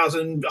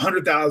 10,000,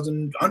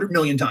 100,000, 100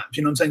 million times.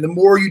 You know what I'm saying? The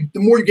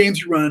more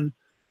games you run,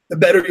 the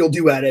better you'll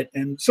do at it.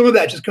 And some of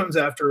that just comes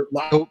after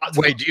lots.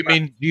 Wait, do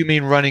you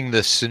mean running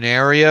the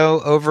scenario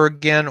over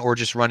again, or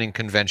just running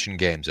convention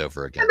games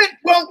over again?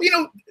 Well,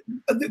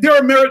 there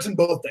are merits in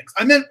both things.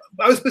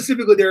 I was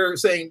specifically there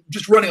saying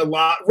just running a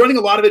lot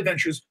of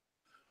adventures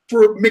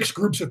for mixed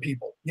groups of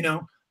people.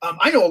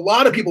 I know a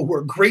lot of people who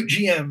are great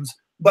GMs,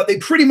 but they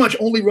pretty much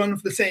only run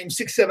for the same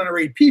 6, 7, or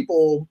 8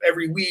 people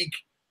every week.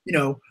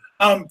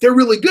 They're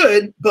really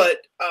good, but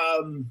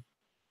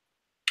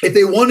if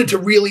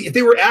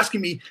they were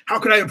asking me, how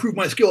could I improve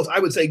my skills? I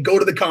would say, go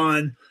to the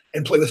con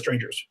and play with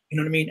strangers. You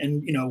know what I mean?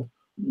 And,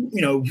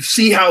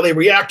 see how they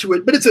react to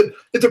it. But it's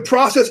a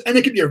process, and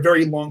it can be a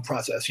very long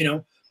process.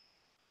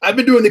 I've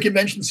been doing the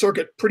convention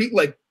circuit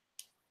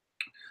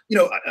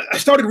I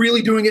started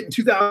really doing it in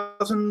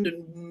 2000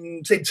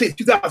 and say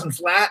 2000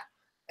 flat.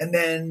 And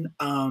then,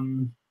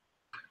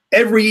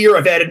 every year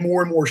I've added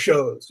more and more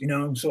shows,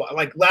 So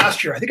like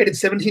last year, I think I did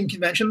 17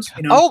 conventions.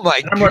 Oh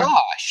my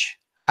gosh!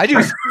 I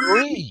do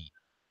 3,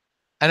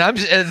 and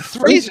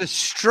 3's a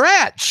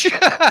stretch.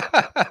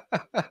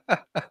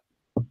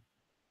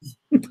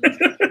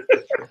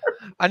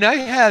 And I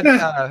had.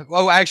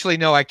 Actually,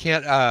 no, I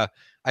can't.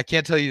 I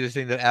can't tell you the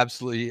thing that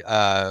absolutely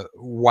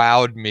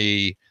wowed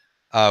me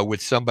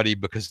with somebody,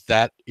 because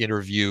that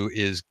interview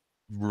is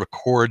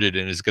recorded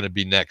and is going to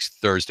be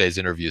next Thursday's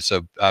interview.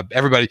 So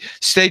everybody,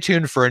 stay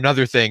tuned for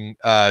another thing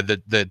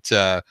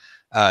that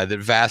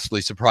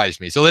vastly surprised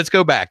me. So let's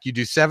go back. You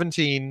do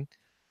 17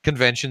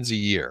 conventions a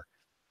year.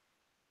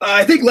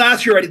 I think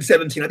last year I did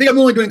 17. I think I'm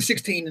only doing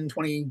 16 and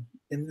 20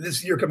 in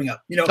this year coming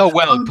up. You know. Oh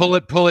well, pull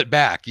it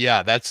back.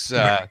 Yeah, that's.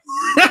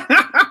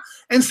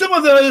 And some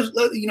of those,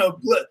 you know,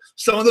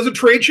 some of those are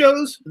trade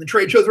shows, and the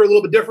trade shows are a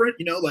little bit different.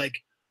 You know, like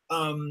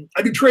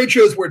I do trade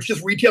shows where it's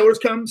just retailers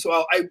come.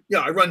 So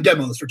I run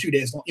demos for 2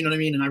 days. You know what I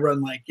mean? And I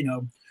run, like, you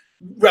know,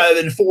 rather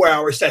than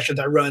 4-hour sessions,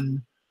 I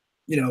run,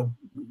 you know,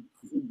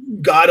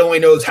 God only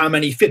knows how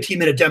many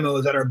 15-minute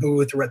demos at our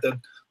booth or at the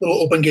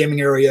little open gaming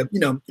area. You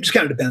know, it just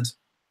kind of depends.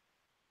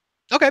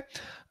 Okay.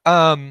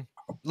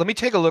 Let me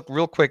take a look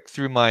real quick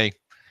through my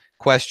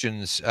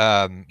questions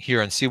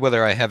here and see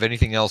whether I have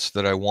anything else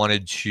that I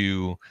wanted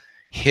to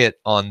hit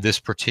on this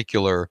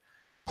particular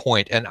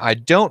point. And I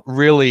don't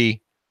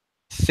really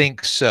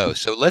think so.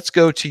 So let's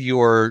go to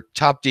your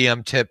top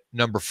DM tip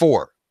number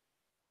 4.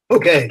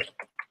 Okay.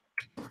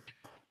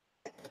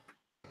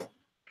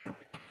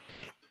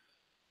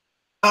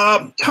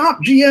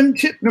 Top GM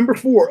tip number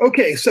 4.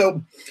 Okay,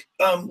 so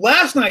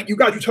last night you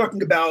guys were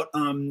talking about,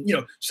 you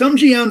know, some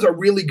GMs are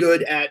really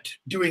good at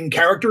doing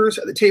characters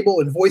at the table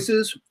and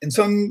voices, and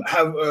some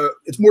have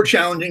it's more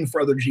challenging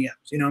for other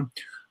GMs. You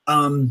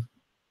know,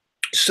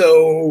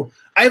 so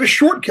I have a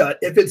shortcut.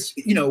 If it's,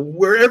 you know,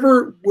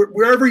 wherever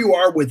you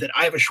are with it,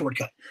 I have a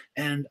shortcut,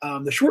 and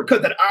the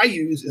shortcut that I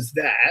use is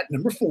that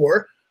number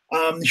 4.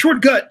 The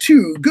shortcut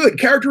to good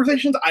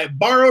characterizations I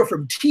borrow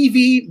from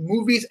TV,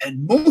 movies,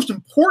 and most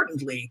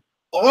importantly,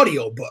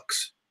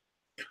 audiobooks.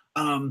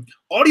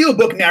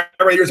 Audiobook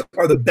narrators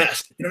are the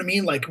best. You know what I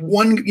mean? Like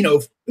one, you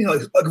know,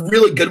 like a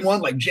really good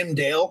one, like Jim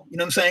Dale. You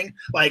know what I'm saying?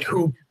 Like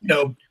who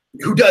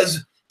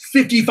does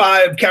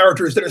 55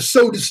 characters that are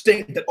so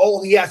distinct that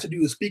all he has to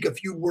do is speak a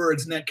few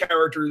words in that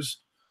character's,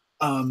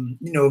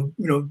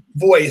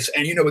 voice,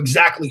 and you know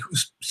exactly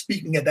who's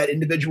speaking at that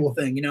individual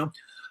thing. You know.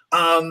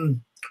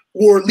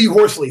 Or Lee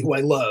Horsley, who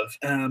I love,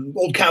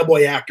 old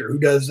cowboy actor who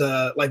does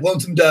like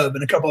Lonesome Dove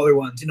and a couple other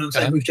ones. You know what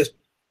I'm saying? Who's just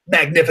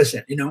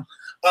magnificent. You know,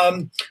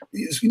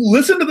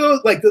 listen to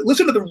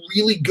the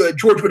really good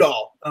George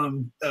Woodall.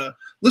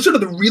 Listen to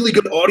the really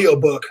good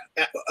audiobook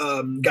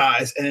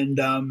guys, and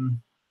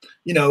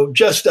you know,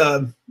 just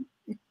you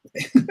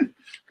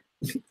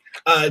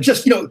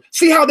know,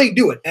 see how they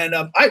do it. And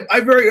I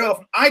very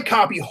often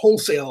copy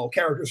wholesale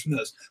characters from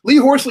this. Lee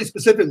Horsley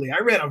specifically, I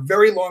ran a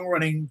very long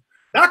running.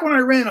 Back when I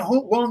ran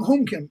long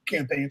home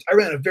campaigns, I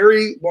ran a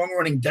very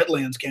long-running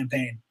Deadlands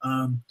campaign,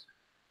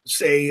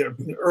 say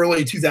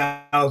early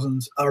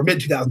 2000s or mid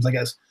 2000s, I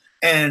guess.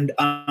 And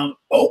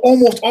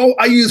almost all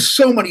I used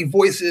so many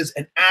voices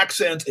and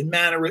accents and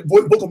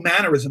vocal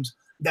mannerisms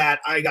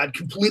that I got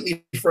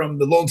completely from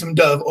the Lonesome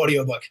Dove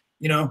audiobook.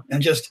 You know, and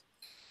just,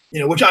 you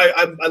know, which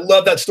I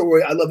love that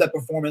story, I love that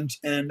performance,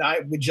 and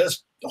I would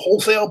just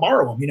wholesale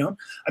borrow them. You know,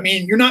 I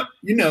mean, you're not,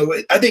 you know,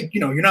 I think, you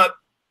know, you're not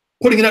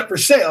putting it up for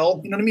sale,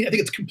 you know what I mean? I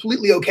think it's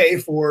completely okay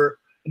for,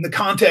 in the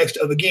context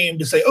of a game,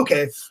 to say,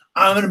 okay,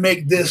 I'm going to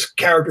make this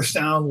character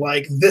sound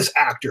like this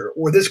actor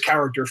or this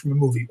character from a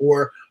movie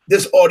or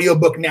this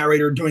audiobook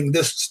narrator doing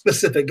this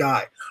specific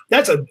guy.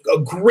 That's a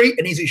great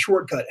and easy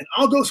shortcut. And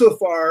I'll go so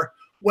far,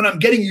 when I'm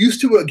getting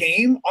used to a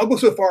game, I'll go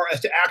so far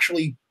as to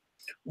actually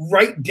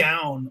write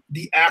down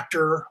the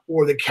actor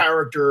or the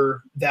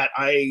character that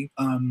I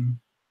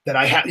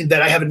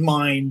have in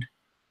mind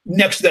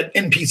next to that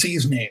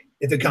NPC's name,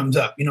 if it comes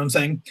up. You know what I'm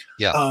saying?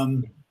 Yeah.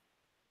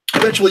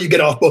 Eventually you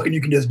get off book and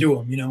you can just do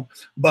them, you know,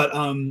 but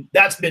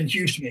that's been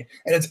huge to me.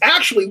 And it's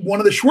actually one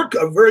of the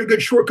a very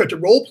good shortcut to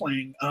role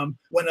playing.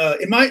 When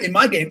in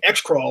my game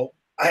X Crawl,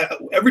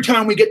 every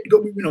time we get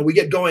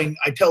going,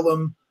 I tell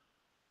them,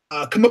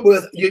 come up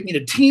with, you need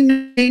a team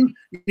name,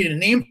 you need a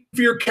name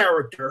for your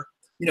character,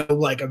 you know,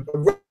 like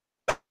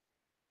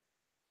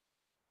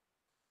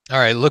all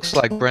right, looks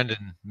like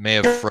Brendan may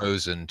have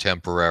frozen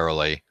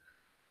temporarily.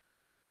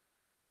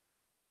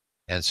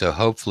 And so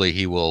hopefully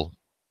he will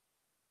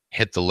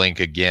hit the link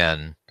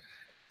again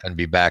and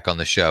be back on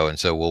the show. And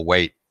so we'll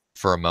wait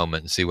for a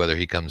moment and see whether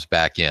he comes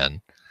back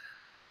in.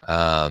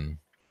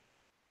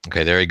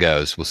 Okay, there he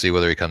goes. We'll see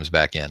whether he comes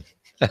back in.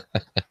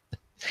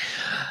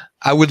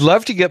 I would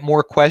love to get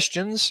more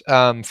questions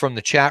from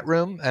the chat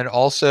room, and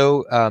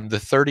also the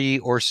 30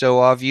 or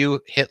so of you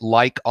hit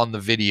like on the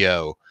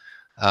video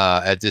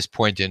at this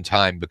point in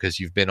time, because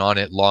you've been on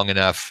it long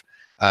enough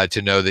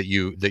to know that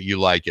you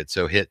like it.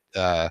 So hit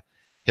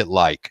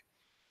like.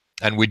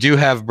 And we do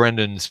have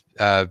Brendan's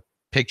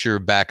picture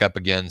back up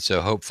again,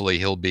 so hopefully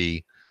he'll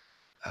be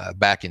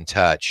back in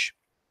touch.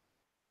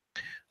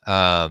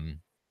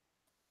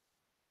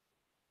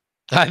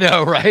 I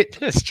know, right?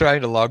 It's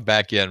trying to log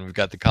back in. We've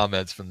got the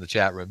comments from the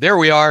chat room. There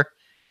we are.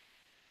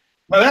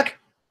 Am I back?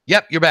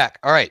 Yep, you're back.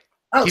 All right.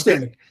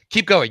 Outstanding.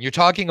 Keep going. You're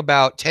talking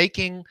about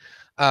taking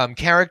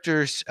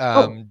characters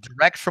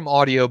direct from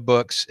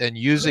audiobooks and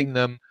using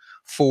them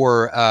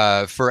for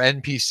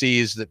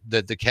NPCs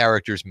that the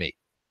characters meet.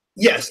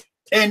 Yes.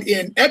 And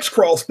in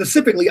X-Crawl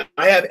specifically,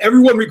 I have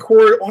everyone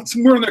record on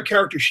somewhere on their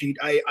character sheet.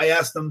 I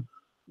ask them,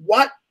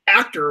 what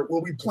actor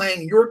will be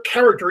playing your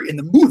character in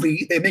the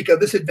movie they make of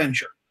this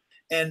adventure?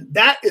 And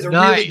that is a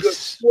really good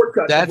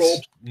shortcut.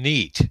 That's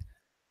neat.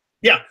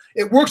 Yeah,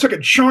 it works like a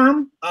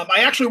charm. I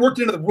actually worked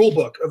into the rule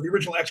book of the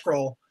original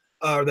X-Crawl,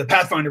 the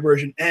Pathfinder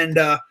version, and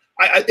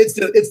it's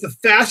the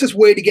fastest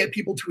way to get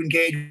people to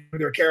engage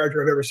with their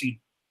character I've ever seen.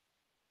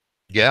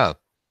 Yeah,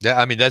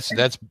 I mean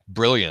that's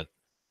brilliant.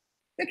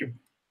 Thank you.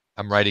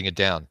 I'm writing it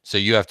down, so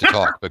you have to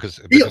talk because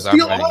I'm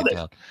writing it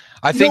down.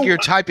 I think you're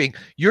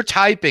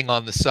typing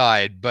on the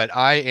side, but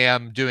I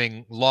am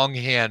doing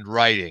longhand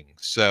writing,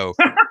 so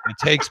it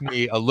takes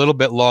me a little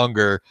bit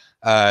longer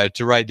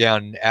to write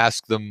down and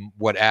ask them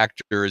what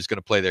actor is going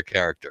to play their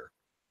character.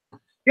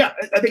 Yeah,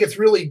 I think it's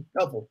really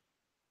helpful.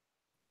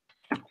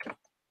 All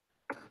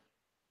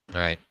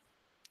right,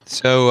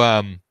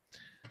 so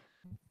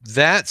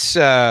that's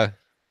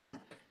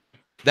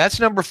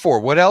number 4.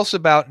 What else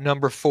about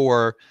number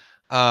 4?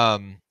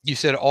 You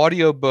said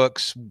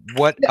audiobooks.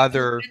 What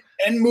other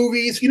and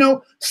movies?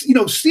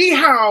 See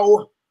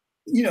how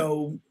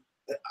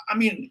I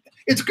mean,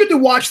 it's good to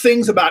watch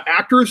things about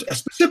actors,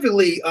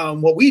 specifically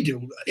what we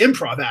do,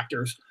 improv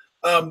actors.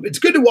 It's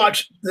good to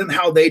watch them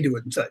how they do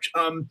it and such.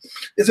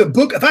 There's a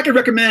book, if I could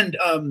recommend,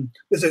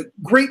 there's a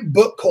great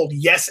book called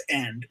Yes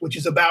and, which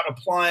is about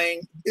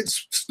applying.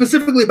 It's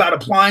specifically about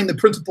applying the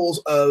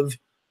principles of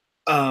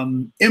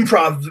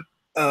improv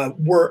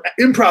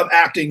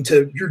acting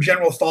to your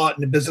general thought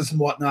and the business and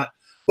whatnot,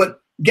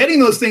 but getting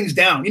those things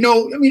down.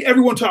 I mean,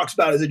 everyone talks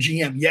about as a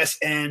GM, yes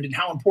and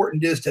how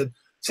important it is to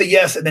say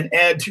yes and then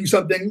add to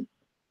something.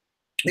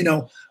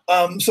 So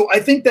I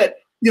think that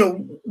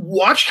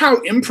watch how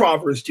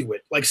improvers do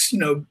it. Like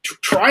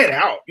try it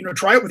out.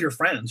 Try it with your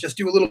friends. Just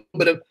do a little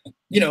bit of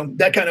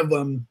that kind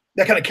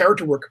of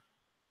character work.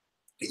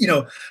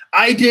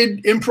 I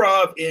did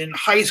improv in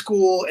high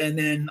school, and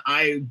then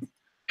I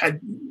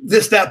had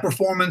that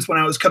performance when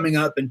I was coming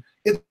up, and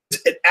it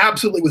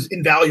absolutely was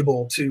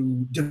invaluable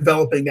to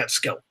developing that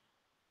skill.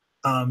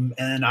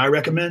 And I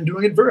recommend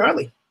doing it very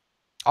highly.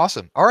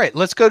 Awesome. All right,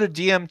 let's go to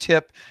DM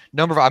tip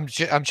number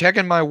 5. I'm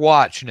checking my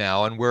watch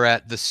now, and we're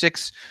at the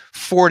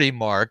 6:40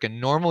 mark,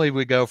 and normally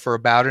we go for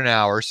about an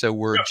hour, so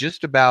we're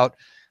just about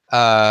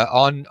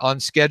on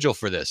schedule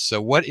for this.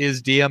 So what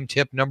is DM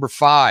tip number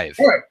 5?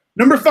 All right.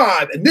 Number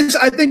 5, and this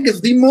I think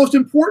is the most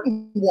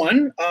important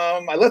one.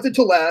 I left it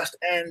to last,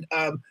 and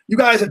you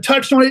guys have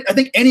touched on it. I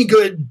think any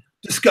good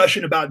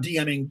discussion about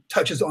DMing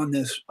touches on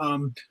this.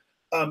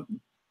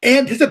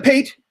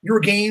 Anticipate your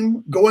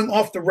game going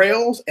off the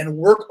rails and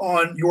work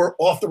on your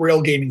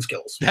off-the-rail gaming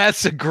skills.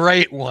 That's a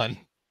great one.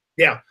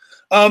 Yeah.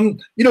 I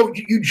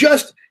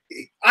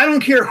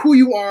don't care who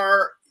you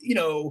are,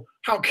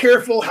 how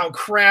careful, how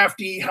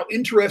crafty, how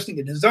interesting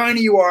a designer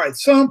you are, at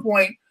some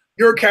point,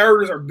 your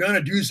characters are going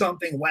to do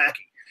something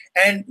wacky.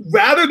 And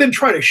rather than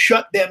try to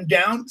shut them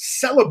down,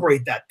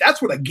 celebrate that.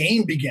 That's where the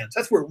game begins.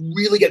 That's where it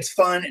really gets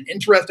fun and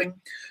interesting,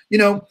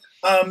 And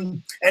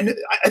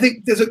I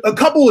think there's a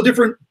couple of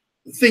different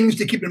things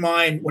to keep in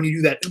mind when you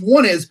do that. And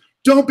one is,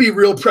 don't be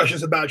real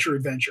precious about your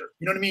adventure.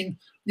 You know what I mean?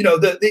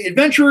 The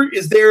adventure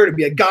is there to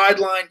be a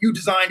guideline. You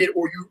designed it,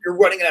 or you're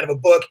running it out of a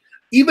book.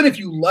 Even if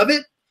you love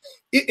it,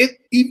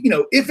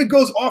 if it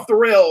goes off the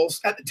rails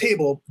at the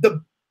table,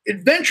 the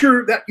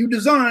adventure that you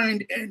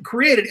designed and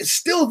created is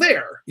still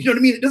there. You know what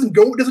I mean? It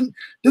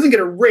doesn't get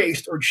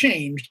erased or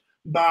changed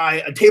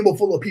by a table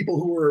full of people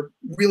who are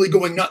really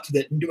going nuts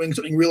with it and doing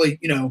something really,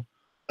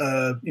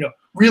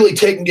 really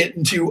taking it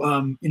into,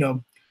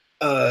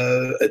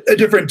 a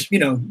different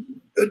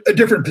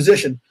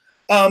position.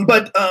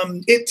 But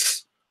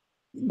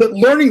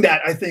learning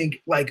that, I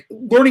think, like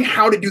learning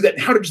how to do that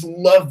and how to just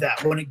love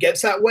that when it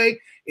gets that way,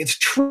 it's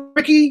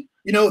tricky.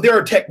 There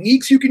are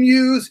techniques you can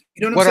use.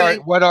 You know what I'm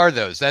saying? What are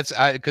those? That's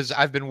because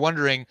I've been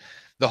wondering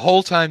the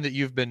whole time that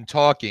you've been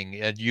talking,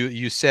 and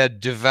you said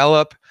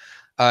develop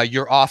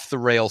your off the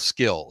rail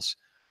skills.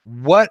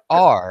 What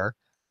are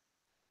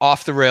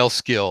off the rail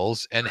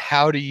skills, and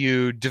how do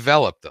you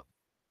develop them?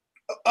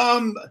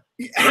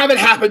 Have it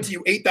happen to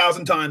you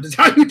 8,000 times is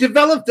how you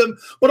develop them,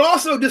 but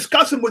also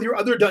discuss them with your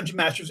other dungeon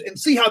masters and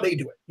see how they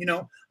do it.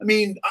 I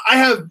mean,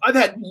 I've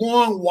had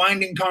long,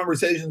 winding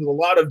conversations with a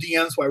lot of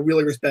DMs who I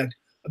really respect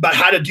about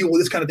how to deal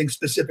with this kind of thing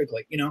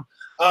specifically.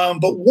 But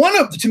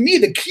to me,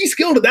 the key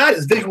skill to that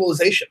is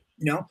visualization.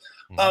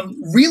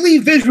 Really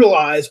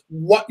visualize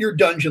what your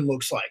dungeon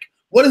looks like.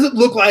 What does it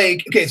look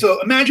like? Okay, so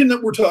imagine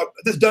that we're talking.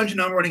 This dungeon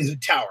I'm running is a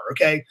tower.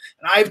 Okay,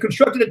 and I've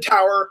constructed a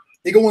tower.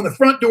 They go in the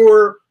front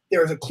door.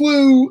 There's a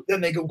clue,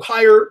 then they go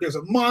higher. There's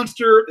a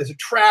monster, there's a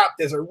trap,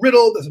 there's a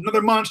riddle, there's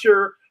another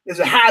monster, there's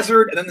a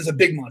hazard, and then there's a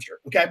big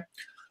monster. Okay,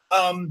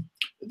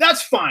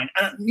 that's fine.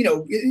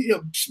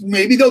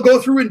 Maybe they'll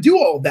go through and do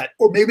all of that,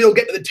 or maybe they'll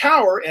get to the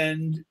tower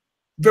and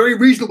very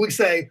reasonably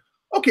say,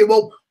 okay,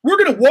 well, we're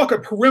going to walk a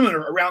perimeter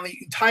around the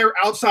entire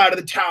outside of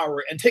the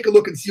tower and take a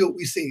look and see what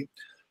we see.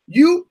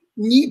 You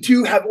need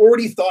to have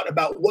already thought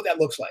about what that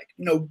looks like.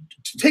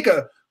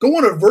 Go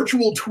on a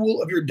virtual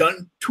tour of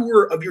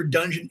your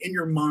dungeon in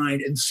your mind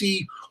and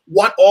see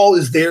what all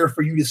is there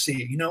for you to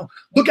see.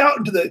 Look out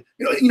into the,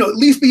 at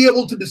least be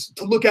able to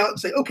look out and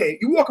say, okay,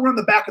 you walk around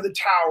the back of the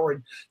tower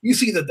and you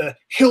see that the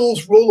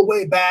hills roll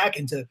away back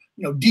into,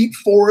 deep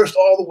forest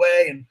all the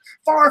way, and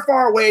far,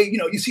 far away,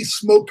 you see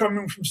smoke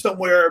coming from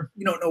somewhere.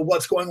 You don't know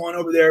what's going on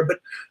over there, but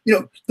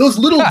those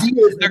little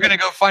deals. They're going to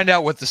go find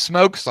out what the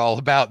smoke's all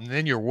about, and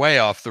then you're way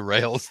off the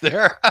rails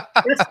there.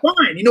 That's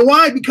fine. You know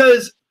why?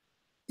 Because,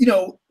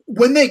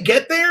 when they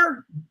get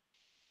there,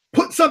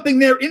 put something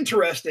there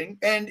interesting.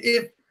 And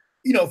if,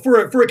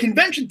 for a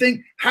convention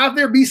thing, have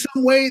there be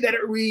some way that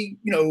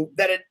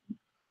it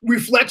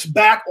reflects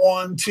back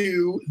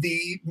onto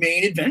the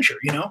main adventure,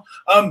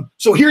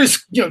 So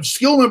here's,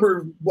 skill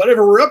number,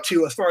 whatever we're up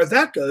to as far as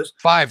that goes.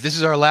 5. This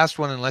is our last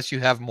one, unless you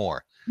have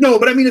more. No,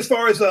 but I mean, as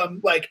far as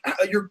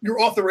your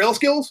off the rail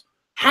skills.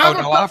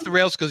 Off the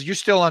rails skills. You're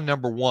still on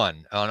number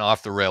 1 on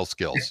off the rail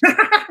skills.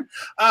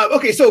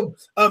 Okay, so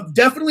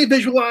definitely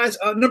visualize.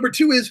 Number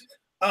 2 is,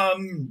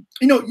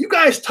 you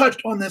guys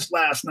touched on this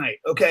last night,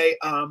 okay?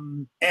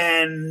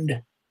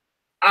 And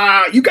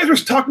you guys were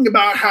talking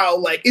about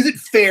how, is it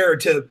fair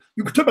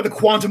you could talk about the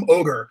quantum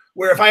ogre,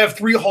 where if I have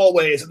 3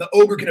 hallways and the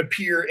ogre can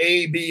appear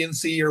A, B, and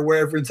C or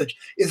wherever and such,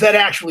 is that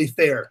actually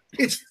fair?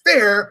 It's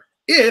fair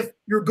if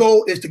your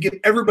goal is to give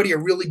everybody a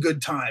really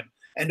good time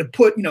and to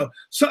put,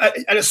 so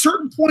at a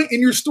certain point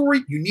in your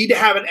story, you need to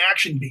have an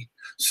action beat.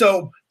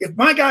 So if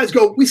my guys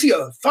go, we see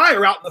a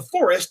fire out in the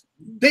forest,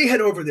 they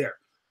head over there.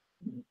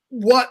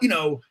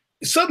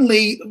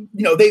 Suddenly,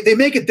 they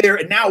make it there,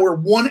 and now we're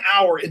 1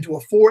 hour into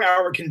a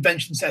 4-hour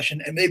convention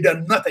session, and they've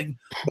done nothing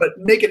but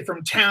make it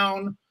from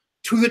town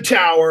to the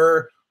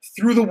tower,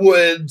 through the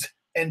woods,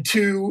 and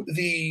to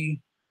the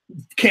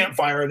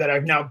campfire that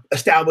I've now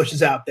established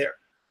is out there.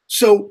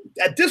 So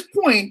at this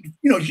point,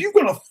 you've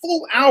got a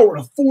full hour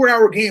in a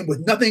 4-hour game with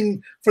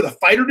nothing for the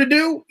fighter to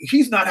do.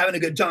 He's not having a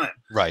good time.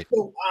 Right.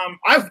 So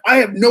I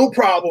have no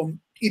problem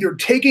either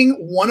taking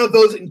one of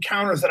those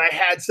encounters that I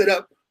had set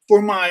up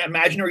for my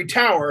imaginary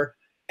tower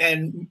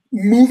and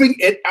moving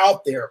it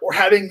out there, or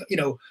having,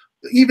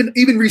 even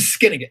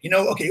reskinning it.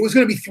 Okay, it was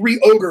going to be 3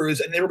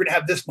 ogres and they were going to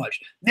have this much.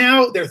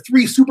 Now they're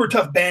 3 super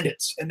tough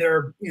bandits and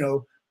they're,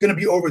 going to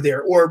be over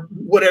there, or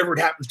whatever it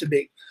happens to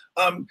be.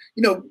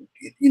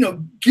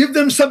 Give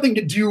them something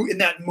to do in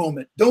that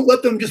moment. Don't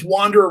let them just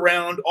wander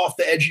around off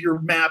the edge of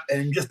your map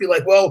and just be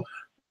like, well,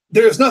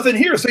 there's nothing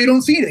here, so you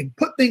don't see anything.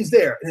 Put things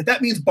there. And if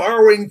that means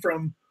borrowing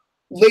from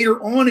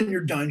later on in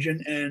your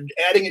dungeon and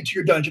adding it to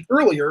your dungeon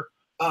earlier,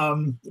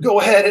 go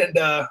ahead and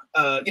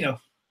add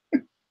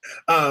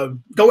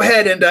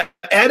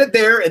it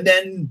there, and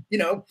then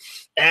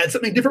add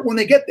something different when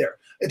they get there.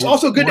 It's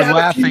also good to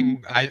have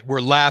we're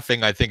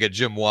laughing, I think, at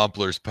Jim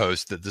Wampler's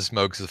post that the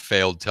smoke's a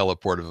failed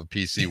teleport of a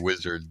PC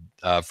wizard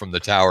from the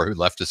tower who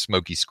left a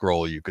smoky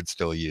scroll you could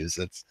still use.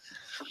 It's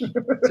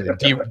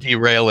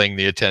derailing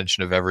the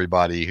attention of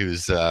everybody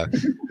who's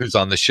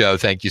on the show.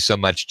 Thank you so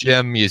much,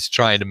 Jim. He's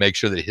trying to make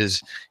sure that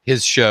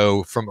his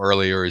show from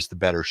earlier is the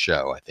better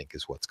show, I think,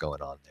 is what's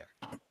going on there.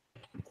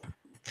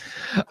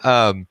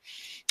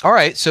 All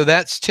right, so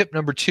that's tip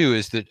number 2,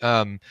 is that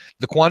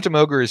the quantum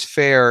ogre is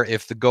fair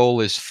if the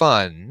goal is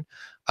fun.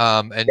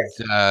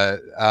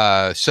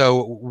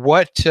 So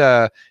what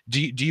do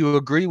you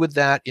agree with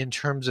that in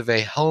terms of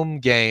a home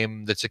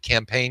game that's a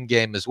campaign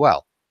game as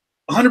well?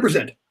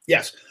 100%.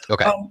 Yes.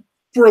 Okay.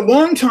 For a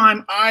long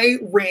time, I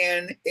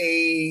ran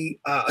I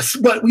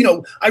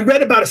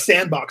read about a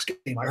sandbox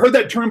game. I heard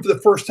that term for the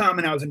first time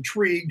and I was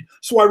intrigued.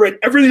 So I read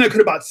everything I could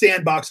about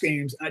sandbox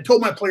games. And I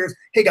told my players,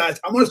 hey guys,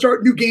 I'm going to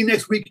start a new game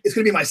next week. It's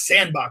going to be my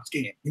sandbox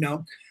game,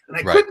 And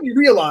I quickly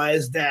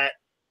realized that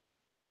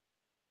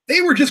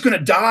they were just going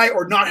to die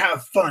or not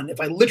have fun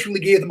if I literally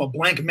gave them a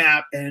blank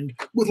map and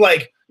with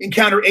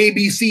encounter A,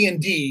 B, C,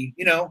 and D,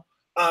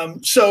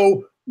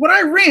 So when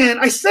I ran,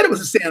 I said it was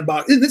a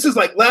sandbox. And this is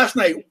last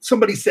night,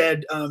 somebody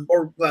said,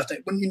 or last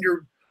night, when in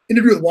your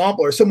interview with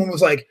Wampler, someone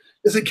was like,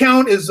 this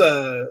account is,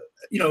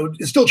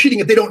 is still cheating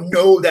if they don't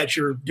know that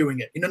you're doing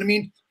it. You know what I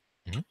mean?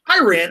 Mm-hmm. I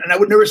ran, and I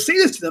would never say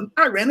this to them,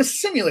 I ran a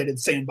simulated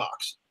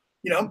sandbox.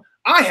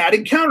 I had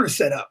encounters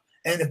set up.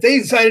 And if they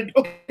decided,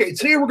 okay,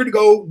 today we're going to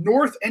go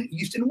north and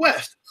east and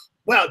west.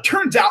 Well, it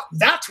turns out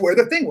that's where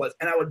the thing was.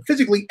 And I would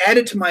physically add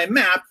it to my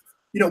map,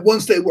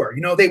 once they were.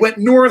 They went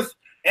north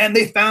and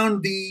they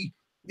found the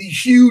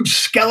huge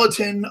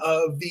skeleton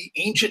of the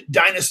ancient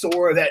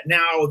dinosaur that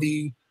now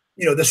the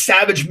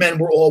savage men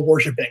were all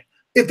worshiping.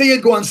 If they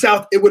had gone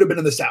south, it would have been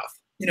in the south.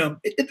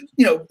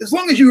 As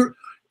long as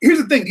here's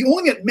the thing, the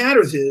only thing that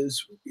matters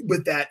is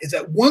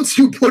that once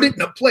you put it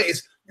in a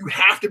place, you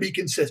have to be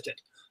consistent.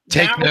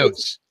 Take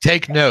notes.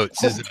 Take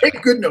notes.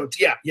 Take good notes.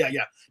 Yeah.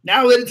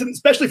 Now that it's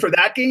especially for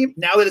that game,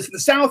 now that it's in the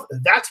south,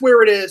 that's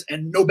where it is,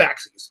 and no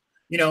backsies.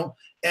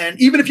 And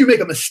even if you make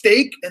a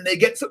mistake and they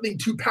get something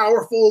too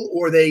powerful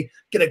or they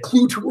get a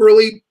clue too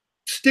early,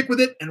 stick with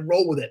it and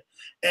roll with it.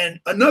 And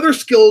another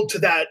skill to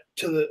the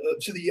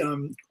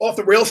off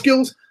the rail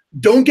skills,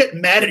 don't get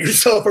mad at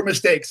yourself for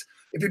mistakes.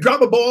 If you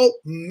drop a ball,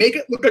 make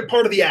it look like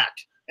part of the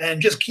act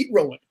and just keep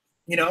rolling.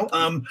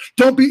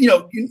 Don't be,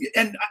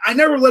 and I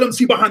never let them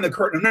see behind the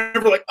curtain. I'm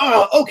never like,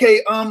 oh,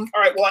 okay, all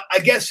right, well, I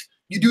guess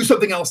you do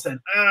something else then.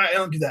 I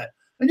don't do that.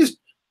 And just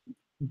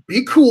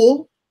be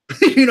cool.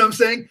 You know what I'm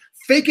saying?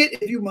 Fake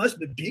it if you must,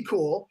 but be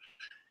cool.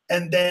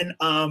 And then,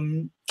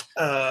 and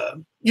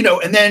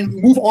then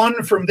move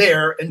on from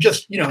there and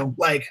just,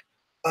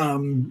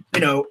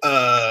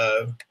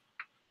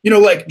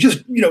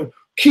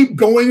 keep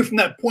going from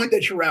that point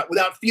that you're at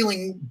without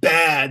feeling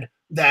bad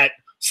that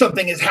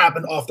something has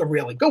happened off the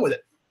railing. Go with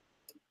it.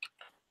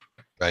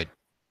 Right.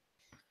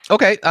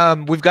 Okay.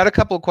 We've got a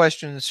couple of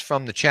questions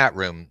from the chat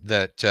room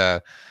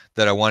that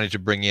I wanted to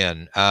bring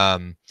in.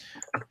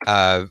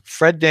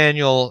 Fred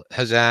Daniel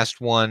has asked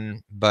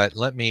one, but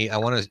I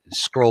want to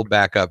scroll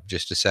back up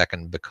just a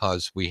second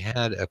because we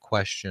had a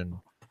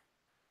question.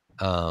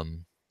 Let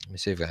me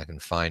see if I can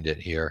find it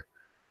here.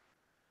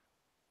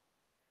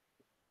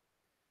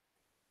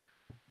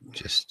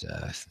 Just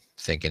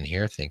thinking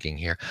here.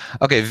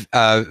 Okay.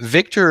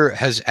 Victor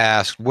has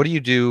asked, what do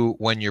you do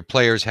when your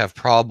players have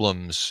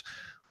problems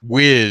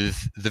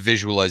with the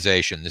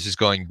visualization? This is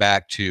going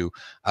back to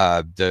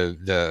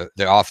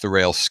the off the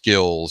rail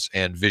skills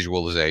and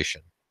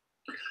visualization.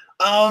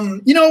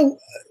 If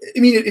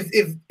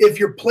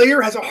your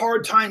player has a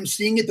hard time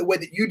seeing it the way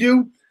that you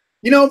do,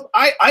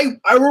 I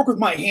work with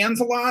my hands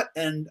a lot,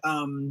 and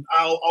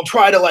I'll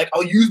try to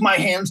I'll use my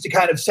hands to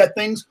kind of set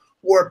things.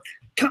 Or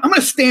I'm going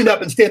to stand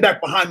up and stand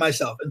back behind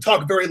myself and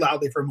talk very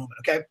loudly for a moment.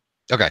 Okay.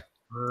 Okay.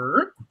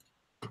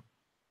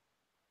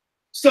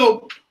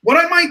 So what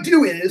I might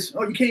do is,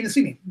 oh, you can't even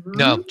see me.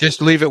 No,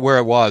 just leave it where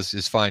it was.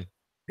 It's fine.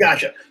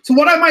 Gotcha. So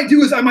what I might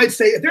do is I might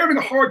say, if they're having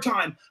a hard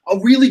time, I'll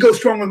really go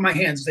strong with my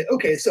hands and say,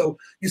 okay, so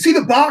you see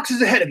the box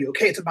is ahead of you.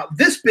 Okay, it's about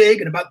this big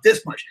and about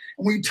this much.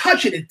 And when you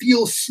touch it, it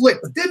feels slick.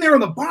 But then there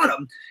on the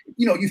bottom,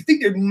 you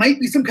think there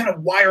might be some kind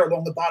of wire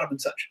along the bottom and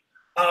such.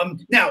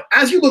 Now,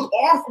 as you look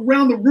off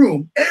around the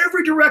room,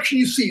 every direction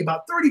you see,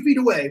 about 30 feet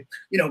away,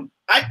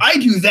 I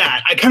do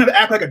that. I kind of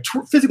act like a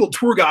physical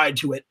tour guide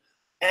to it.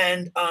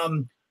 And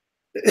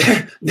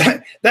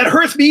that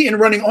hurts me in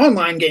running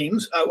online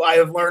games, I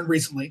have learned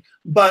recently.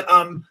 But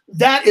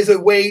that is a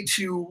way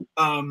to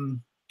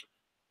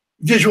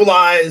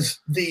visualize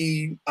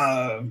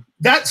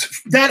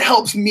that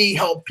helps me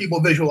help people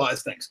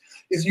visualize things,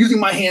 is using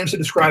my hands to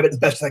describe it as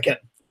best as I can.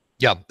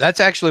 Yeah, that's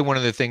actually one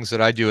of the things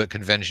that I do at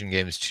convention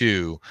games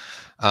too.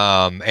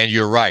 And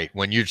you're right.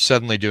 When you're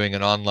suddenly doing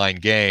an online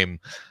game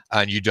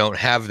and you don't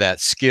have that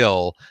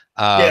skill,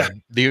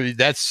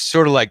 that's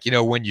sort of like,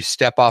 when you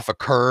step off a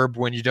curb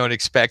when you don't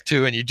expect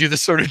to, and you do the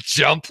sort of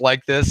jump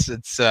like this.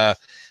 It's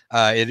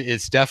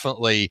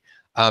definitely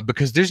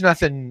because there's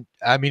nothing.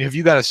 I mean, have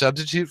you got a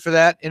substitute for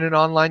that in an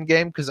online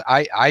game? Because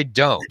I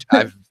don't.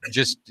 I've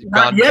just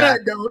not yet. I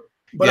don't.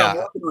 But yeah. I'm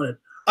working on it.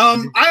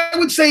 I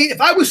would say if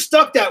I was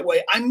stuck that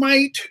way, I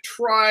might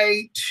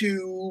try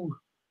to,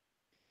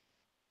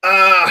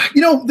 okay,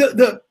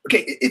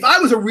 if I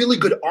was a really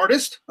good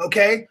artist,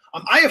 okay,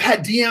 I have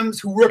had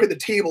DMs who work at the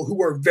table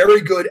who are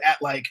very good at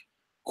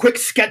quick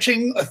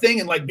sketching a thing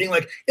and being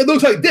like, it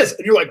looks like this.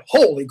 And you're like,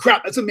 holy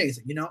crap, that's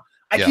amazing.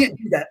 I can't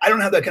do that. I don't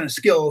have that kind of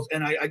skills.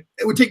 And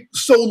it would take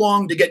so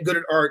long to get good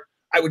at art.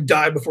 I would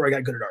die before I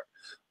got good at art.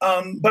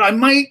 But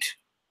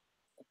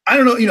I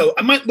don't know,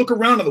 I might look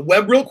around on the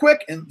web real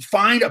quick and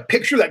find a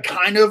picture that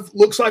kind of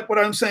looks like what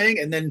I'm saying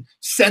and then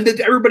send it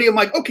to everybody. I'm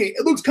like, okay,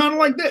 it looks kind of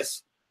like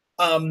this.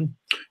 I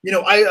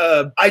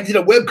did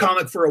a web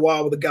comic for a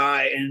while with a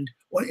guy, and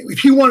if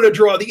he wanted to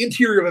draw the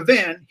interior of a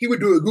van, he would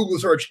do a Google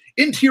search,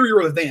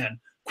 interior of a van,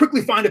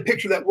 quickly find a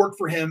picture that worked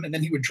for him, and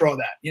then he would draw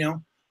that,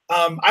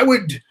 I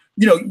would,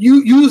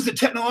 you use the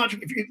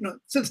technology,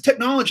 since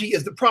technology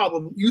is the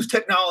problem, use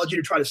technology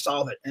to try to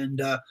solve it.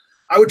 And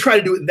I would try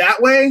to do it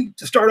that way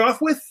to start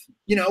off with,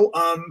 and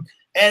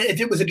if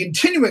it was a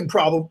continuing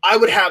problem, I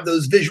would have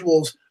those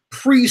visuals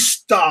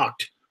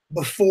pre-stocked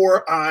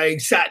before I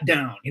sat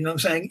down. You know what I'm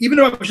saying? Even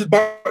though I was just,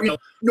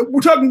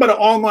 we're talking about an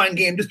online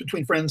game just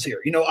between friends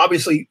here.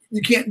 Obviously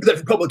you can't do that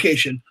for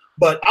publication,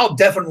 but I'll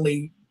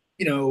definitely,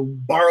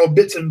 borrow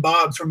bits and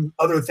bobs from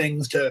other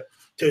things to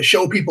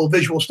show people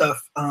visual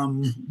stuff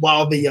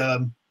while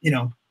the,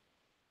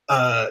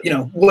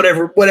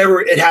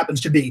 whatever it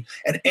happens to be,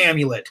 an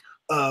amulet.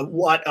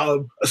 What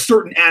a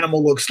certain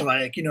animal looks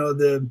like,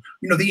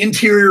 the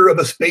interior of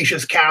a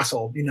spacious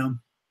castle,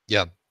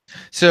 Yeah.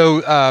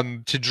 So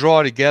to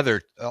draw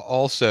together,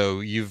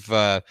 also you've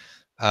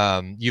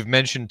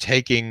mentioned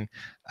taking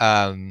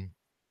the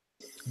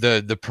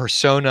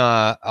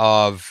persona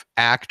of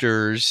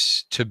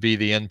actors to be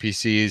the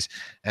NPCs,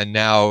 and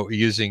now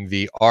using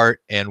the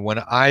art. And when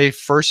I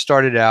first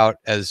started out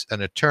as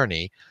an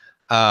attorney,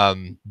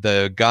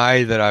 the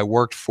guy that I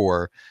worked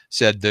for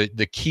said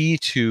the key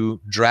to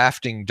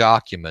drafting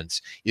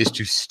documents is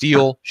to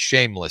steal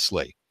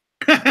shamelessly.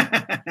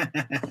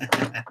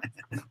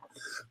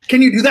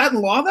 Can you do that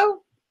in law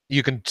though?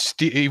 You can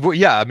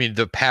yeah, I mean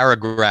the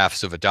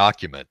paragraphs of a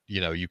document,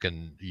 you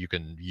can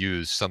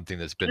use something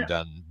that's been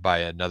done by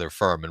another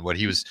firm. And what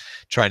he was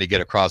trying to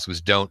get across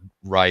was don't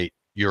write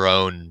your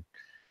own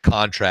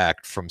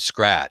contract from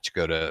scratch.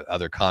 Go to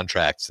other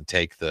contracts and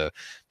take the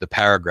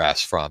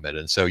paragraphs from it.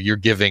 And so you're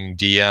giving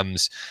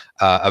DMs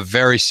a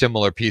very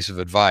similar piece of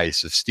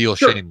advice of steal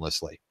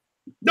shamelessly.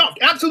 No,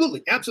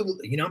 absolutely,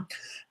 absolutely.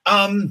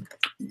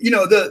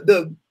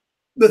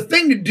 The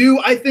thing to do,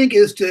 I think,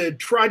 is to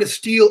try to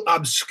steal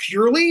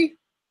obscurely,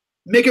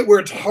 make it where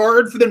it's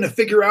hard for them to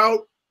figure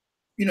out,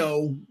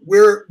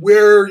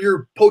 where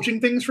you're poaching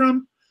things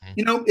from.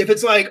 If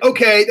it's like,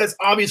 okay, that's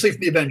obviously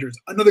from the Avengers,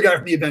 another guy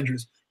from the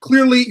Avengers.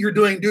 Clearly, you're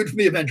doing dude from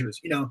the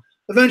Avengers.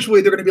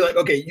 Eventually they're going to be like,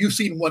 okay, you've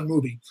seen one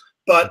movie,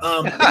 but you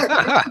know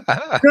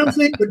what I'm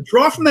saying? But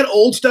draw from that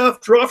old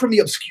stuff, draw from the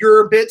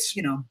obscure bits.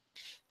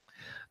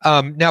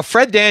 Now,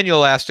 Fred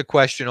Daniel asked a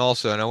question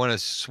also, and I want to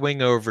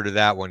swing over to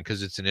that one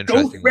because it's an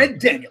interesting Go Fred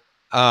Daniel.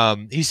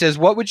 He says,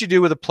 what would you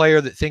do with a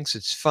player that thinks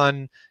it's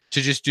fun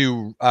to just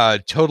do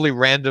totally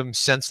random,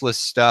 senseless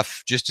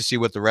stuff just to see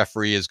what the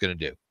referee is going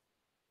to do?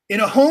 In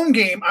a home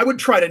game, I would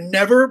try to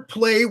never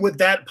play with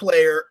that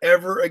player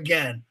ever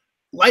again.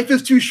 Life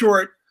is too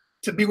short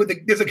to be with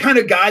there's a kind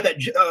of guy that,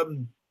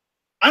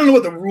 I don't know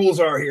what the rules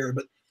are here,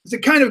 but there's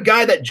a kind of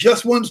guy that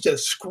just wants to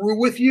screw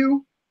with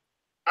you.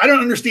 I don't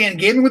understand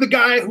gaming with a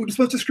guy who just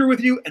wants to screw with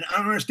you, and I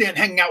don't understand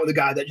hanging out with a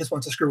guy that just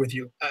wants to screw with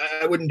you.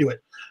 I wouldn't do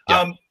it.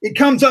 Yeah. It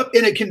comes up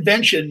in a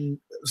convention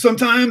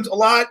sometimes, a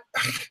lot.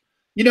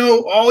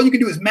 All you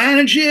can do is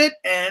manage it,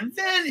 and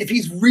then if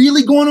he's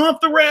really going off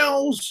the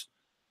rails,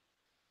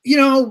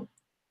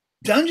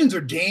 dungeons are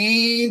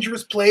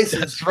dangerous places.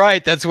 That's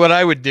right. That's what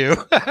I would do.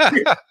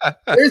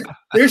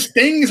 there's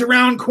things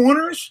around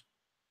corners,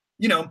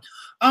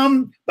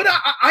 but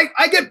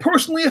I get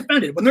personally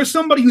offended when there's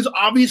somebody who's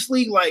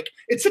obviously like,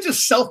 it's such a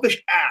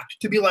selfish act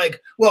to be like,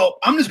 well,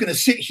 I'm just going to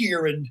sit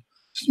here and,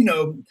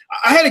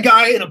 I had a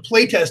guy in a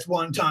playtest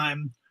one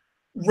time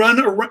run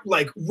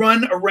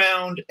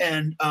around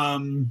and,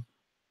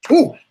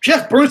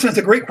 Jeff Bernstein, that's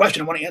a great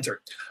question. I want to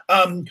answer.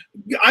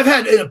 I've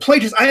had in a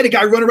playtest, I had a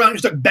guy run around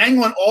and just like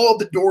bang on all of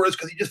the doors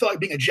because he just felt like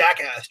being a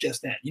jackass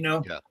just then,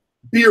 Yeah.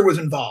 Beer was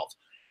involved.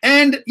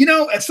 And,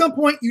 at some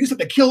point you just have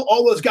to kill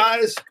all those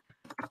guys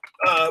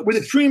with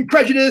extreme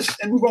prejudice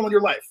and move on with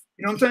your life.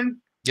 You know what I'm saying?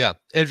 Yeah.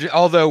 And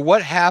although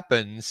what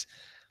happens,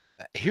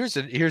 here's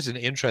an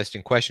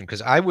interesting question,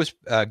 because I was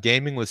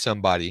gaming with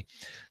somebody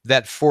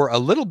that for a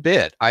little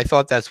bit, I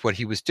thought that's what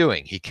he was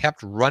doing. He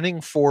kept running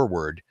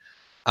forward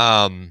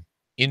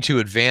into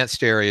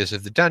advanced areas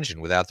of the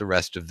dungeon without the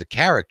rest of the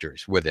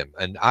characters with him.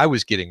 And I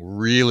was getting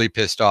really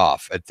pissed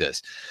off at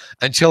this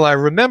until I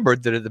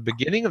remembered that at the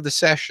beginning of the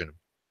session,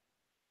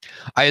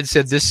 I had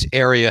said this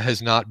area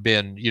has not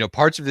been,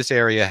 parts of this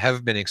area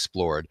have been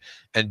explored,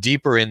 and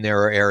deeper in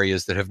there are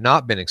areas that have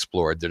not been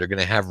explored that are going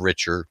to have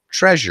richer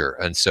treasure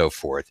and so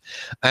forth.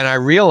 And I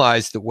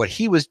realized that what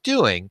he was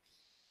doing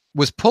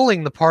was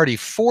pulling the party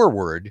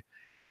forward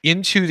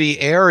into the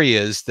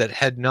areas that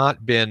had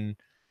not been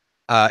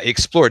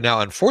explored. Now,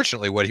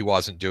 unfortunately, what he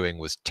wasn't doing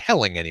was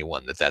telling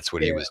anyone that that's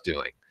what he was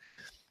doing.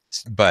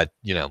 But,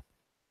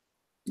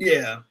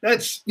 Yeah,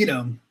 that's,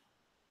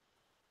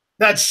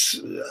 that's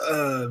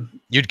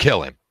you'd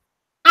kill him.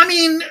 I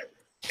mean,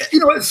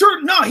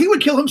 no, he would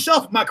kill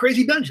himself in my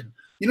crazy dungeon.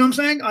 You know what I'm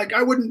saying? Like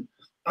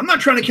I'm not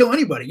trying to kill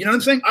anybody. You know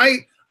what I'm saying?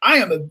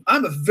 I'm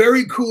a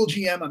very cool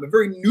GM. I'm a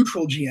very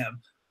neutral GM.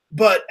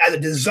 But as a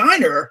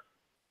designer,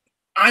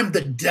 I'm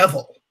the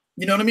devil.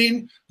 You know what I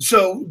mean?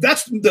 So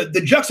that's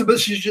the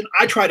juxtaposition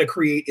I try to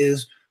create,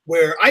 is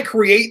where I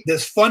create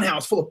this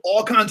funhouse full of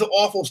all kinds of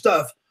awful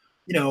stuff,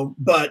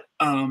 but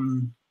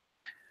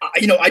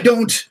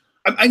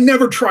I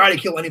never try to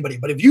kill anybody.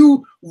 But if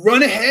you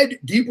run ahead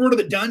deeper into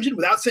the dungeon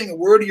without saying a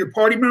word to your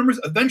party members,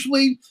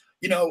 eventually,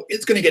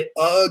 it's going to get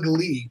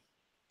ugly.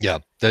 Yeah.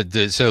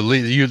 So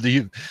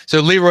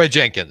Leroy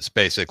Jenkins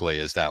basically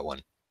is that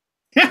one.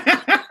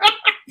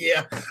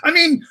 Yeah. I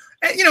mean,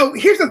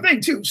 here's the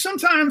thing too.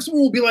 Sometimes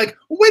someone will be like,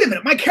 well, wait a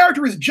minute, my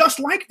character is just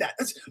like that.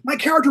 My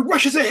character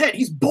rushes ahead.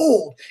 He's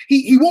bold.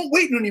 He won't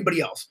wait on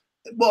anybody else.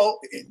 Well,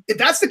 if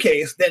that's the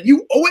case, then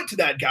you owe it to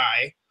that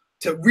guy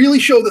to really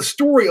show the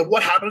story of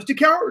what happens to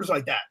characters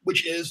like that,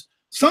 which is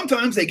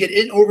sometimes they get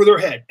in over their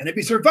head. And if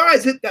he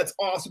survives it, that's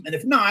awesome. And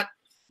if not,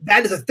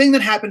 that is a thing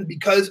that happened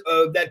because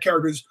of that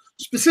character's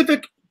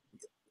specific,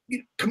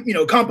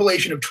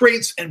 compilation of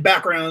traits and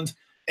backgrounds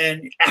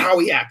and how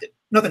he acted.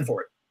 Nothing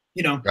for it,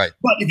 Right.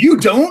 But if you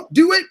don't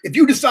do it, if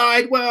you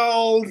decide,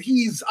 well,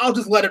 I'll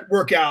just let it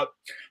work out,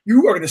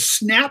 you are going to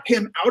snap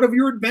him out of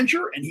your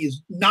adventure, and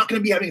he's not going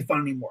to be having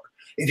fun anymore.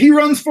 If he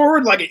runs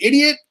forward like an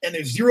idiot and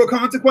there's zero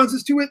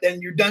consequences to it, then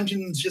your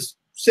dungeon's just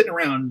sitting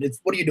around.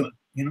 What are you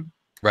doing?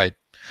 Right.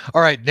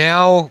 All right.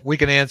 Now we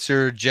can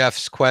answer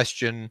Jeff's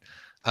question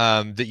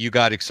that you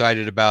got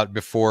excited about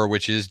before,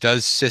 which is,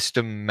 does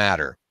system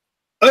matter?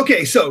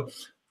 Okay. So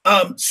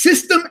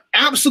system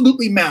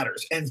absolutely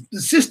matters. And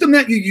the system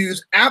that you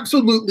use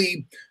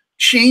absolutely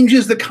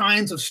changes the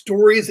kinds of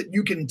stories that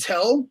you can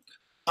tell.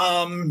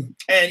 And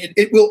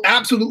it will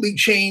absolutely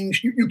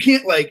change. You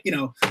can't like,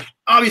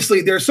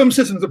 obviously there's some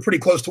systems that are pretty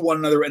close to one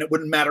another and it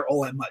wouldn't matter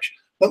all that much.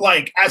 But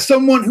like as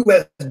someone who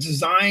has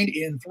designed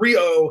in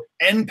 3.0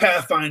 and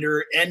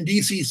Pathfinder and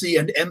DCC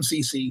and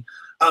MCC,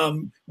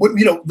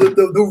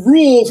 the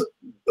rules,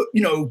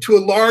 to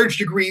a large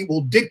degree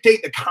will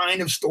dictate the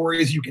kind of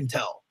stories you can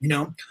tell,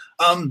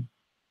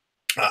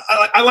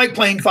 I like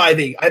playing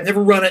 5e. I've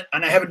never run it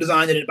and I haven't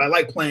designed it, but I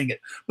like playing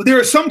it. But there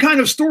are some kind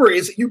of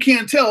stories that you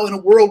can't tell in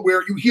a world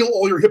where you heal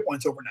all your hit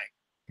points overnight.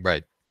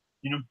 Right.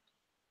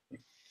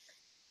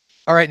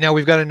 All right. Now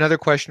we've got another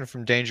question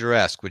from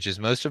Dangeresque, which is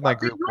most of my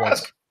group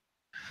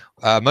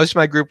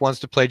wants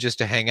to play just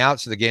to hang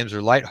out, so the games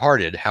are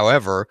lighthearted.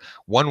 However,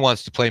 one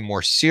wants to play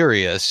more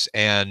serious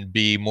and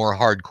be more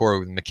hardcore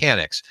with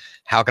mechanics.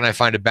 How can I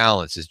find a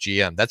balance as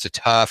GM? That's a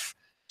tough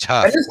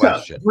question.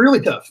 Tough.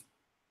 Really tough.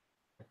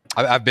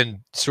 I've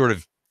been sort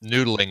of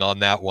noodling on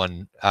that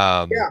one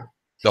the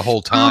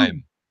whole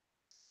time.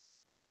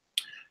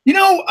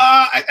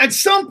 At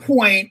some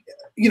point,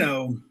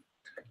 you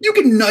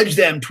can nudge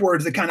them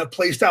towards the kind of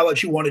play style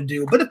that you want to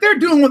do. But if they're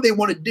doing what they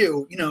want to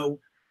do,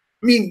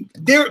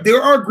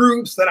 there are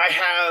groups that I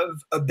have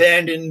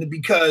abandoned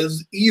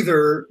because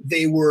either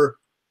they were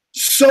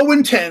so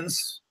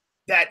intense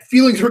that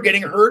feelings were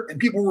getting hurt and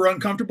people were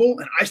uncomfortable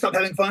and I stopped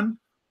having fun,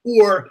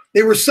 or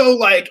they were so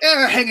like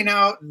hanging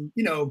out and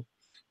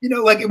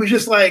like it was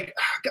just like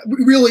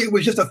really it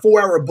was just a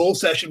 4-hour bull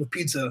session with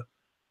pizza.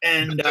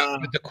 And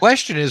but the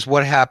question is,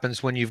 what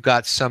happens when you've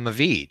got some of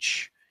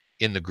each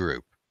in the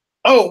group?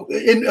 Oh,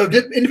 in an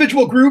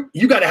individual group,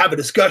 you got to have a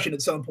discussion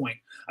at some point.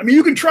 I mean,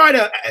 you can try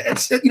to,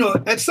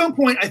 at some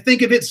point. I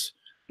think if it's,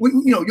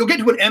 you'll get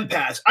to an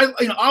impasse.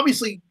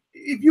 Obviously,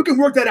 if you can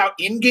work that out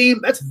in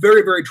game, that's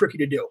very, very tricky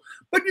to do.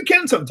 But you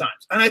can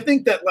sometimes, and I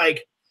think that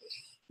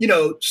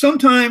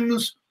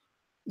sometimes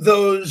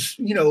those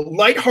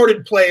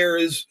lighthearted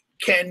players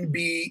can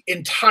be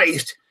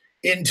enticed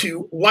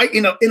into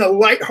in a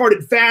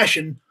lighthearted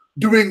fashion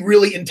doing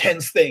really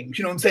intense things,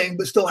 you know what I'm saying,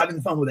 but still having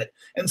fun with it.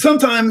 And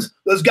sometimes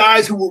those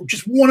guys who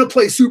just want to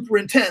play super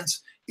intense,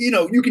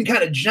 you can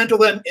kind of gentle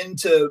them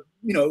into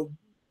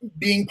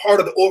being part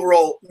of the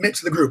overall mix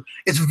of the group.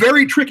 It's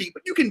very tricky,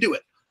 but you can do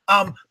it.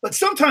 But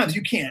sometimes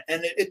you can't,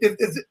 and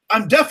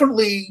I'm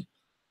definitely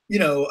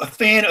a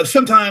fan of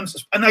sometimes,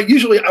 and I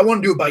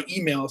want to do it by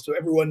email so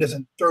everyone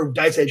doesn't throw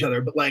dice at each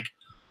other, but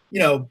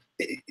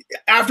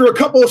after a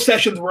couple of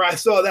sessions where I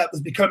saw that was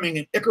becoming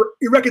an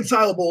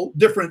irreconcilable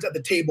difference at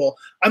the table,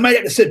 I might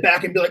have to sit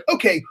back and be like,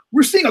 okay,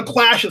 we're seeing a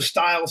clash of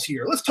styles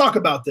here. Let's talk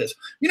about this.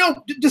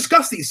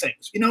 Discuss these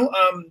things.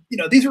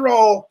 These are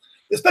all,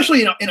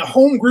 especially in a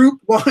home group.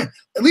 Well,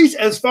 at least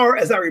as far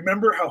as I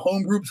remember how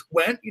home groups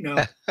went.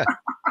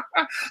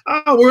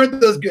 Weren't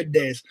those good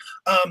days?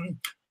 I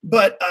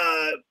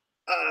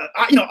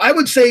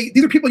would say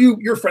these are people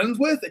you're friends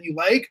with and you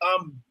like.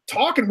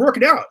 Talk and work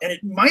it out, and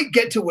it might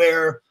get to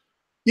where,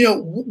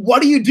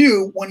 what do you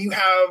do when you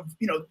have,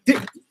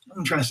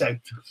 I'm trying to say,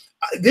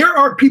 there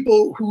are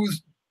people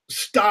whose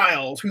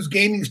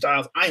gaming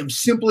styles I am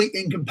simply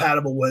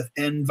incompatible with,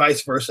 and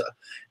vice versa.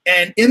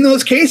 And in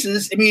those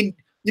cases,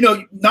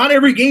 not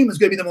every game is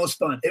going to be the most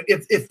fun.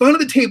 If fun at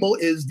the table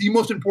is the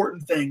most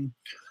important thing,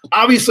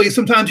 obviously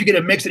sometimes you get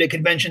a mix at a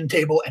convention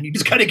table and you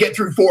just got to get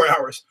through 4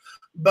 hours.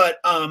 But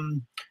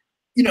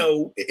in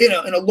a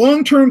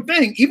long-term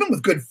thing, even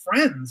with good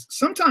friends,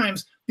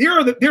 sometimes there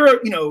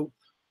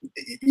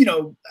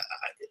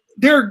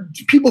are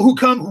people who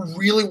come who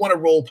really want to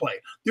role play.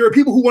 There are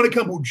people who want to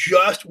come who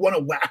just want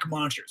to whack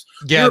monsters.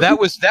 Yeah, that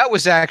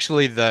was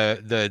actually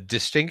the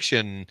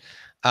distinction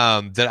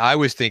that I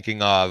was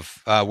thinking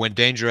of when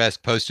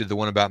Dangeresque posted the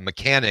one about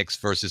mechanics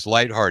versus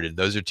lighthearted.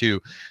 Those are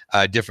two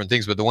different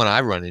things, but the one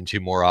I run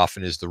into more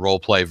often is the role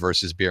play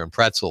versus beer and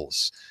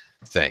pretzels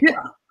thing.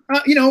 Yeah.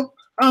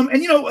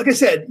 Like I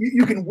said,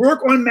 you can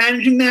work on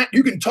managing that.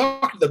 You can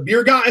talk to the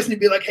beer guys and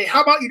be like, hey,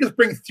 how about you just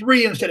bring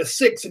 3 instead of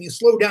 6 and you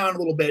slow down a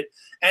little bit.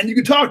 And you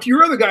can talk to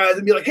your other guys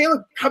and be like, hey,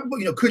 look,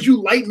 could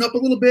you lighten up a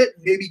little bit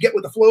and maybe get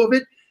with the flow of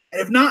it? And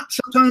if not,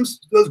 sometimes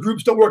those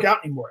groups don't work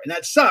out anymore. And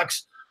that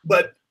sucks.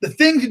 But the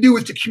thing to do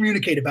is to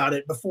communicate about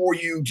it before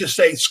you just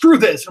say, screw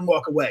this and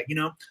walk away.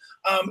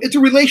 It's a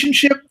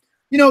relationship.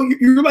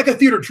 You're like a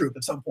theater troupe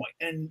at some point,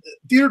 and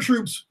theater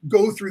troupes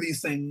go through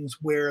these things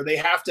where they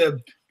have to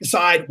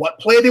decide what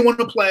play they want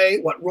to play,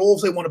 what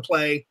roles they want to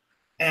play,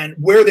 and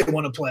where they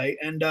want to play.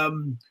 And,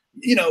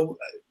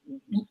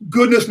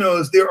 goodness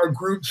knows there are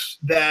groups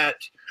that,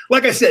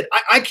 like I said,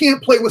 I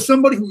can't play with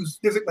somebody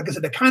like I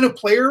said, the kind of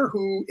player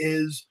who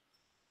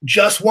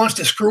just wants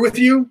to screw with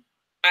you.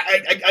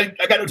 I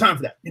got no time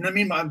for that. You know what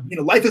I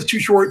mean? Life is too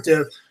short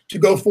to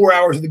go 4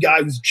 hours with a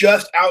guy who's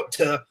just out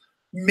to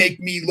make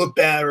me look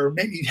bad or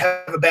make me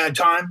have a bad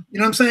time. You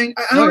know what I'm saying?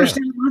 I don't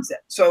understand the mindset.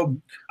 So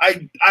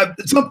I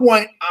at some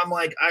point I'm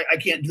like, I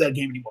can't do that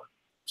game anymore.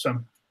 So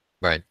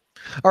right.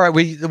 All right,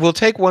 we'll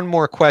take one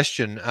more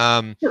question.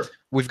 Sure.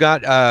 We've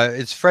got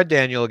it's Fred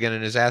Daniel again,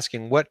 and is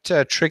asking, what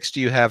tricks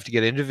do you have to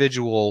get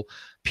individual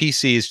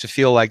PCs to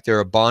feel like they're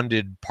a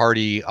bonded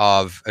party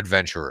of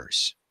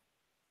adventurers?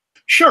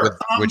 Sure.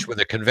 Which with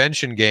a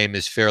convention game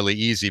is fairly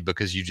easy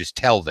because you just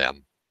tell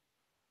them.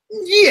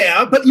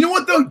 Yeah, but you know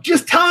what though?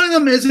 Just telling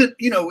them isn't,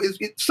 is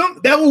some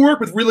that will work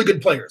with really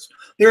good players.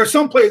 There are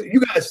some players you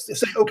guys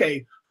say,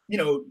 okay,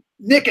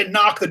 Nick and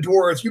Knock the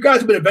Dwarves, you guys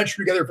have been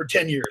adventuring together for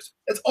 10 years.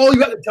 That's all you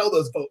got to tell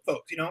those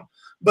folks,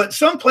 But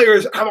some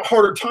players have a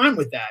harder time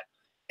with that.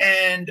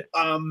 And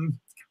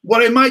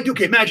what I might do,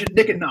 okay, imagine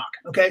Nick and Knock,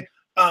 okay?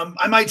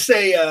 I might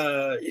say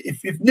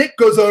if Nick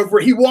goes over,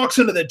 he walks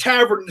into the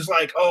tavern and is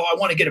like, oh, I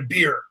want to get a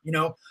beer,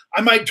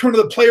 I might turn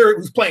to the player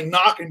who's playing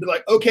Knock and be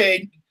like,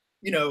 okay,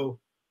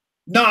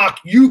 Knock,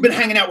 you've been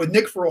hanging out with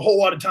Nick for a whole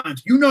lot of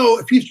times.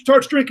 If he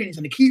starts drinking, he's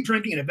going to keep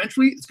drinking, and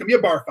eventually it's going to be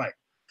a bar fight.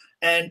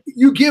 And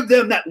you give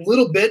them that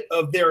little bit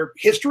of their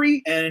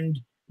history, and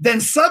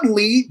then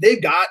suddenly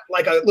they've got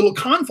like a little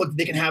conflict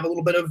they can have a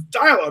little bit of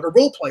dialogue or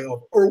role play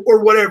over,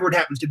 or whatever it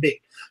happens to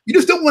be. You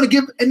just don't want to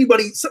give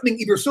anybody something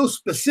either so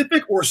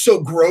specific or so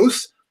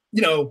gross.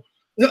 Oh,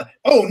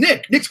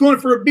 Nick's going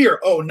for a beer.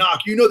 Oh,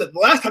 Knock, that the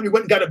last time you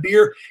went and got a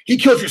beer, he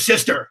killed your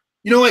sister.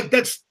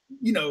 That's,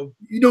 you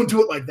don't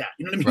do it like that.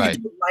 You know what I mean? Right.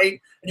 You do it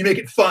right and you make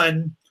it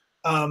fun.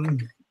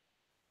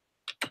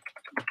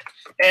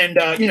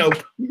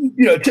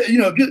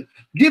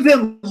 Give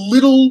them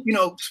little,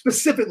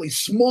 specifically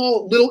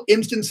small little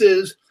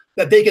instances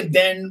that they can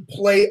then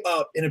play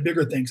up into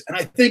bigger things. And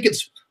I think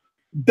it's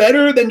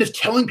better than just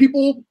telling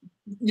people,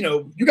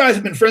 you guys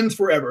have been friends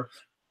forever.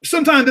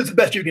 Sometimes it's the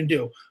best you can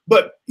do.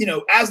 But,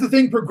 as the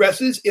thing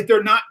progresses, if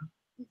they're not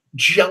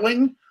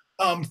gelling,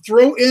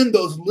 throw in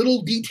those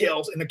little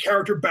details in the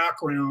character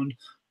background,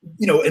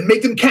 and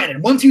make them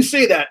canon. Once you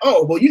say that,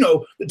 oh, well,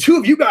 the two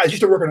of you guys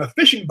used to work on a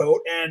fishing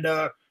boat, and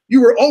you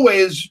were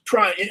always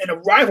trying in a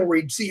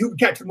rivalry to see who could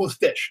catch the most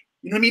fish.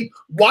 You know what I mean?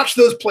 Watch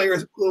those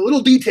players, a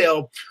little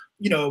detail.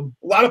 A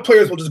lot of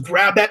players will just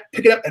grab that,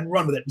 pick it up, and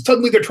run with it. And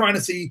suddenly they're trying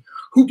to see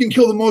who can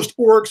kill the most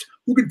orcs,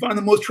 who can find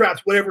the most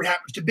traps, whatever it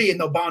happens to be, and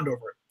they'll bond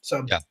over it.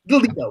 So, yeah.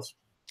 Little details.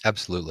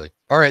 Absolutely.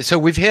 All right. So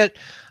we've hit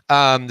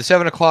the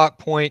 7 o'clock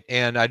point,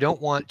 and I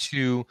don't want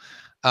to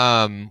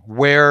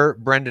wear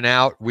Brendan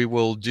out. We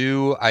will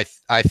do, I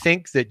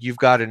think that you've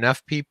got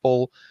enough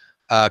people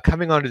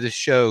coming onto this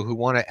show who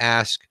want to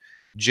ask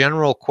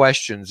general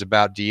questions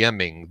about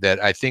DMing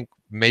that I think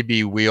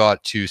maybe we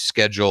ought to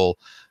schedule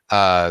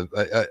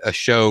a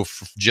show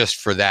just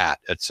for that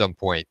at some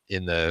point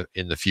in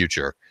the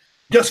future.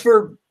 Just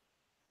for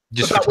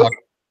talk,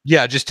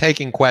 yeah, just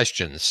taking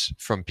questions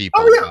from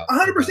people. Oh yeah,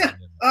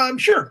 100%.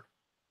 Sure.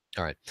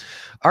 All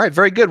right,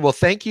 very good. Well,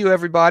 thank you,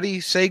 everybody.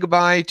 Say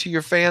goodbye to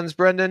your fans,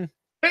 Brendan.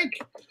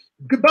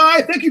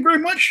 Goodbye. Thank you very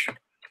much.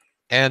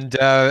 And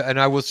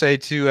I will say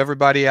to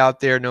everybody out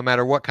there, no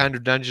matter what kind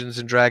of Dungeons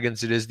and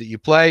Dragons it is that you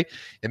play,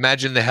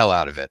 imagine the hell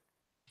out of it.